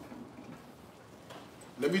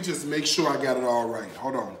 Let me just make sure I got it all right.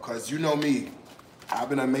 Hold on, because you know me. I've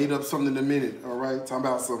been made up something in a minute, all right? Talking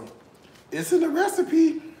about some, it's in the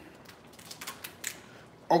recipe.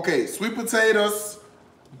 Okay, sweet potatoes,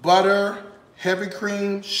 butter, heavy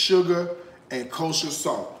cream, sugar, and kosher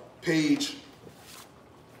salt. Page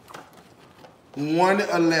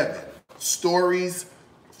 111. Stories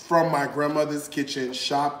from my grandmother's kitchen,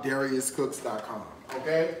 shopdariuscooks.com,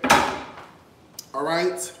 okay? All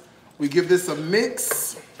right, we give this a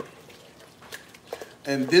mix.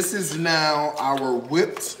 And this is now our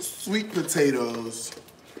whipped sweet potatoes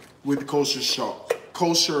with kosher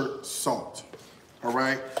salt. All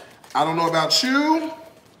right? I don't know about you,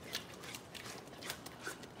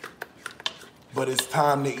 but it's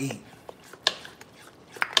time to eat.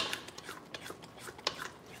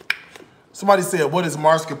 Somebody said, what is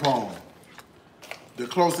mascarpone? The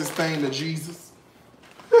closest thing to Jesus.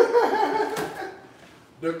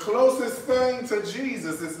 The closest thing to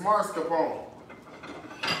Jesus is mascarpone.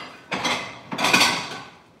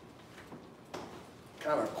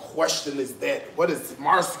 What kind of question is that? What is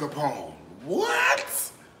mascarpone?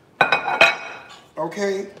 What?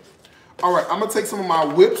 Okay. All right, I'm gonna take some of my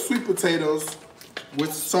whipped sweet potatoes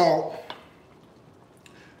with salt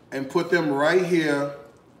and put them right here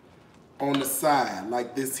on the side,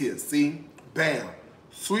 like this here. See? Bam.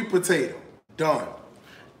 Sweet potato. Done.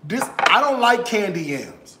 This, I don't like candy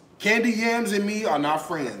yams. Candy yams and me are not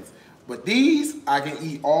friends. But these, I can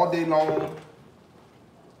eat all day long,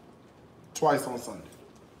 twice on Sunday.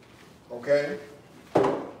 Okay?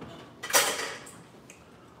 All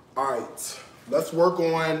right. Let's work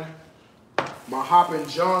on my Hoppin'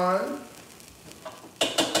 John.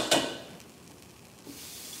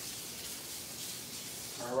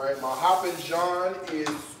 All right, my Hoppin' John is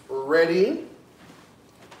ready.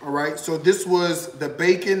 All right, so this was the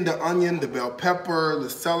bacon, the onion, the bell pepper, the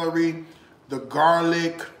celery, the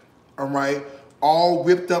garlic, all right, all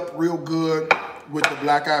whipped up real good with the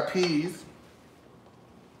black eyed peas.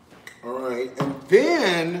 All right, and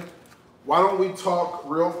then why don't we talk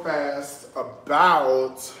real fast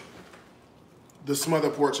about the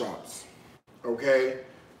smothered pork chops, okay,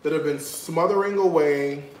 that have been smothering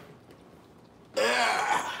away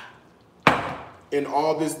in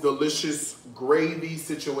all this delicious gravy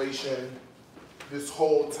situation this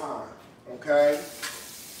whole time, okay?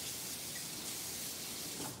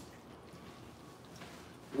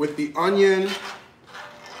 With the onion,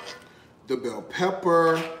 the bell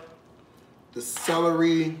pepper, the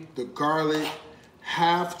celery, the garlic,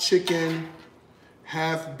 half chicken,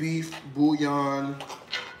 half beef bouillon.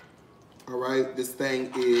 All right, this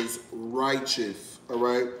thing is righteous, all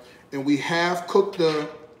right? And we have cooked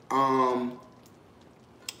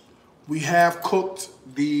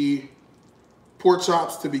the pork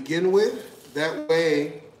chops to begin with. That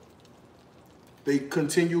way, they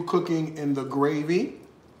continue cooking in the gravy.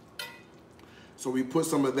 So we put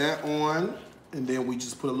some of that on, and then we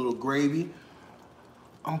just put a little gravy.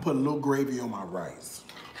 I'm gonna put a little gravy on my rice.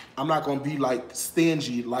 I'm not gonna be like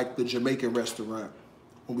stingy like the Jamaican restaurant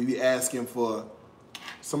when we be asking for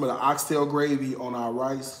some of the oxtail gravy on our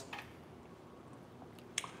rice.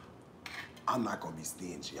 I'm not gonna be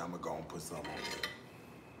stingy. I'm gonna go and put some on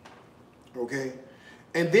there. Okay?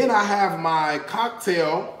 And then I have my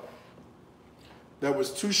cocktail that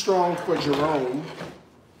was too strong for Jerome,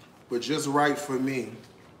 but just right for me.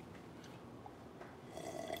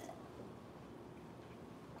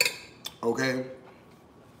 Okay?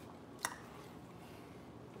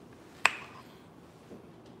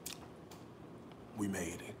 We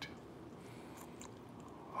made it.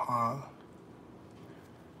 Huh?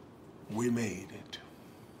 We made it.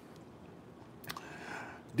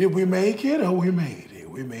 Did we make it or we made it?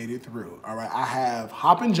 We made it through. All right, I have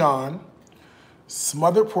Hoppin' John,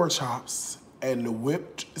 smothered pork chops, and the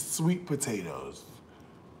whipped sweet potatoes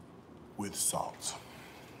with salt.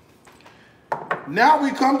 Now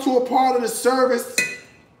we come to a part of the service.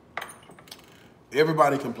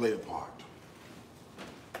 Everybody can play a part.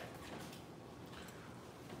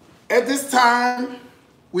 At this time,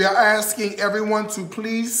 we are asking everyone to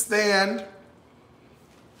please stand.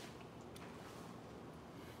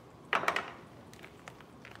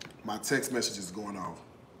 My text message is going off.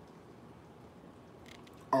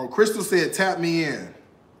 Oh, Crystal said, tap me in.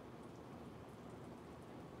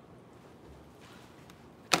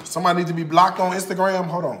 Somebody need to be blocked on Instagram?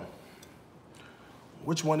 Hold on.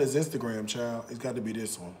 Which one is Instagram, child? It's got to be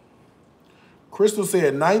this one. Crystal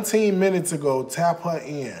said 19 minutes ago, tap her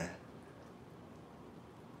in.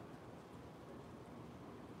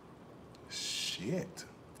 Shit.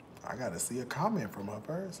 I got to see a comment from her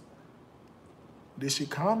first. Did she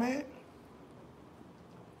comment?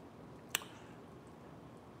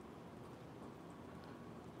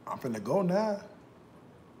 I'm finna go now.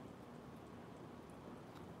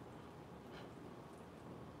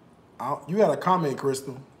 You got a comment,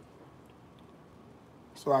 Crystal,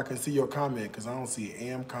 so I can see your comment, because I don't see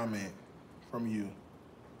an comment from you.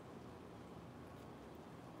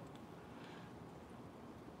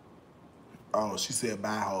 Oh, she said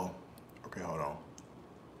bye, ho. Okay, hold on.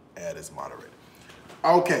 Add as moderator.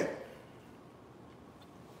 Okay.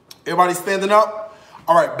 Everybody standing up?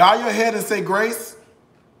 All right, bow your head and say grace.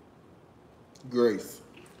 Grace.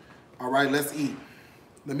 All right, let's eat.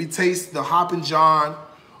 Let me taste the Hoppin' John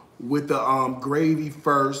with the gravy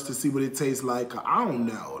first to see what it tastes like. I don't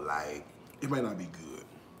know, like, it might not be good.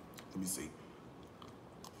 Let me see.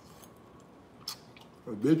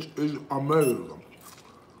 The bitch is amazing.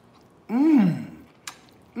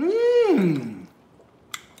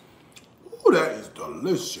 Ooh, that is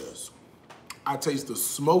delicious. I taste the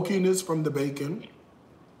smokiness from the bacon.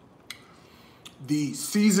 The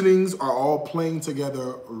seasonings are all playing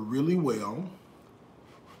together really well.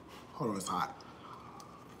 Hold on, it's hot.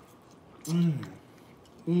 Yeah,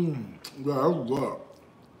 that's good.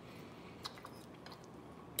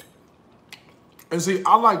 And see,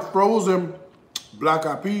 I like frozen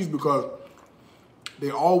black-eyed peas because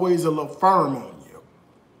they're always a little firm on you.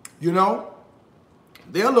 You know?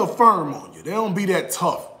 They're a little firm on you. They don't be that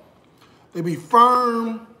tough. They be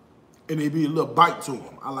firm and they be a little bite to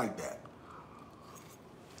them. I like that.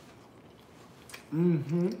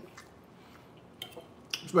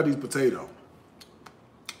 Let's about these potatoes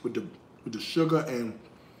with the sugar and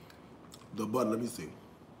the butter. Let me see.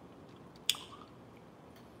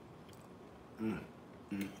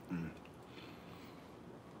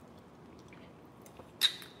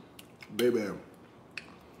 Baby,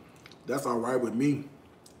 that's all right with me.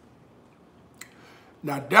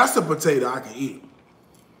 Now that's a potato I can eat.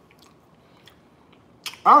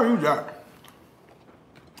 I'll eat that.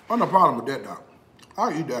 I have no problem with that, Doc.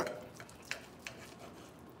 I'll eat that.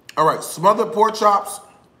 All right, smothered pork chops.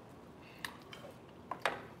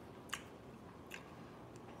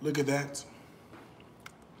 Look at that.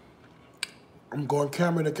 I'm going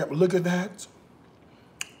camera to camera. Look at that.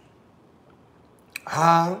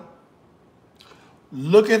 Huh?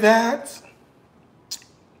 Look at that.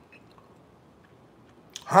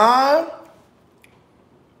 Huh?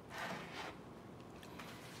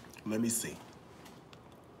 Let me see.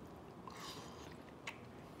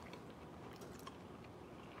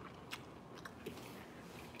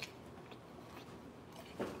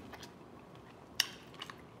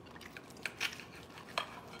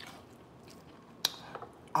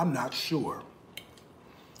 I'm not sure.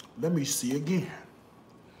 Let me see again.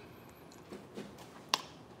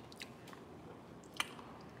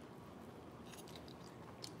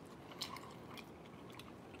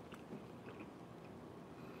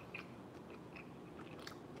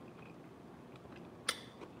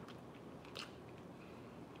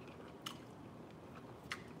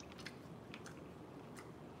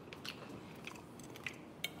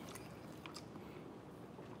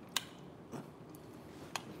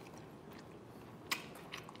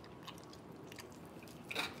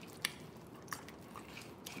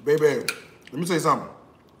 Baby, let me say something.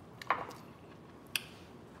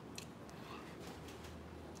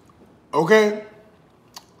 Okay?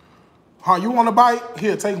 Huh, you want a bite?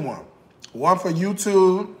 Here, take one. One for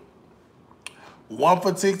YouTube, one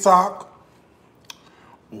for TikTok,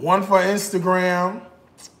 one for Instagram,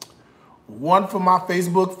 one for my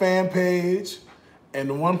Facebook fan page,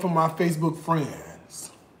 and one for my Facebook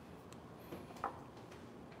friends.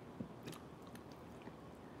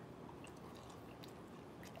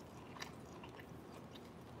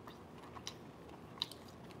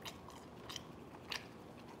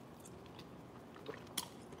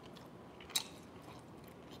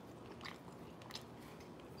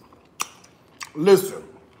 Listen,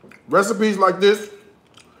 recipes like this,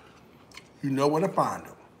 you know where to find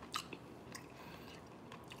them.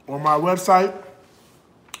 On my website,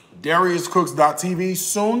 DariusCooks.tv,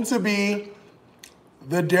 soon to be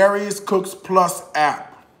the Darius Cooks Plus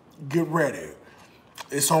app. Get ready.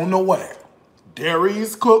 It's on the way.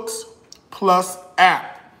 Darius Cooks Plus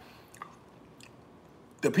app.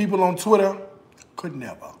 The people on Twitter could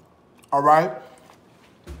never. All right?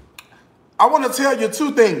 I want to tell you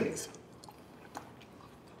two things,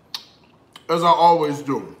 as I always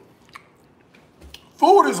do.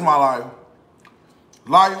 Food is my life.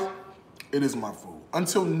 Life, it is my food.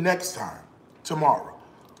 Until next time, tomorrow.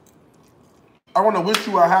 I want to wish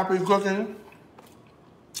you a happy cooking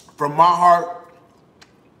from my heart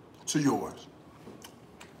to yours.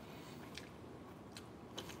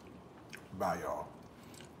 Bye, y'all.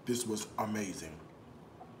 This was amazing.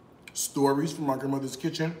 Stories from my grandmother's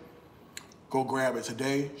kitchen. Go grab it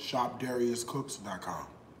today. ShopDariusCooks.com.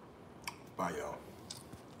 Bye, y'all.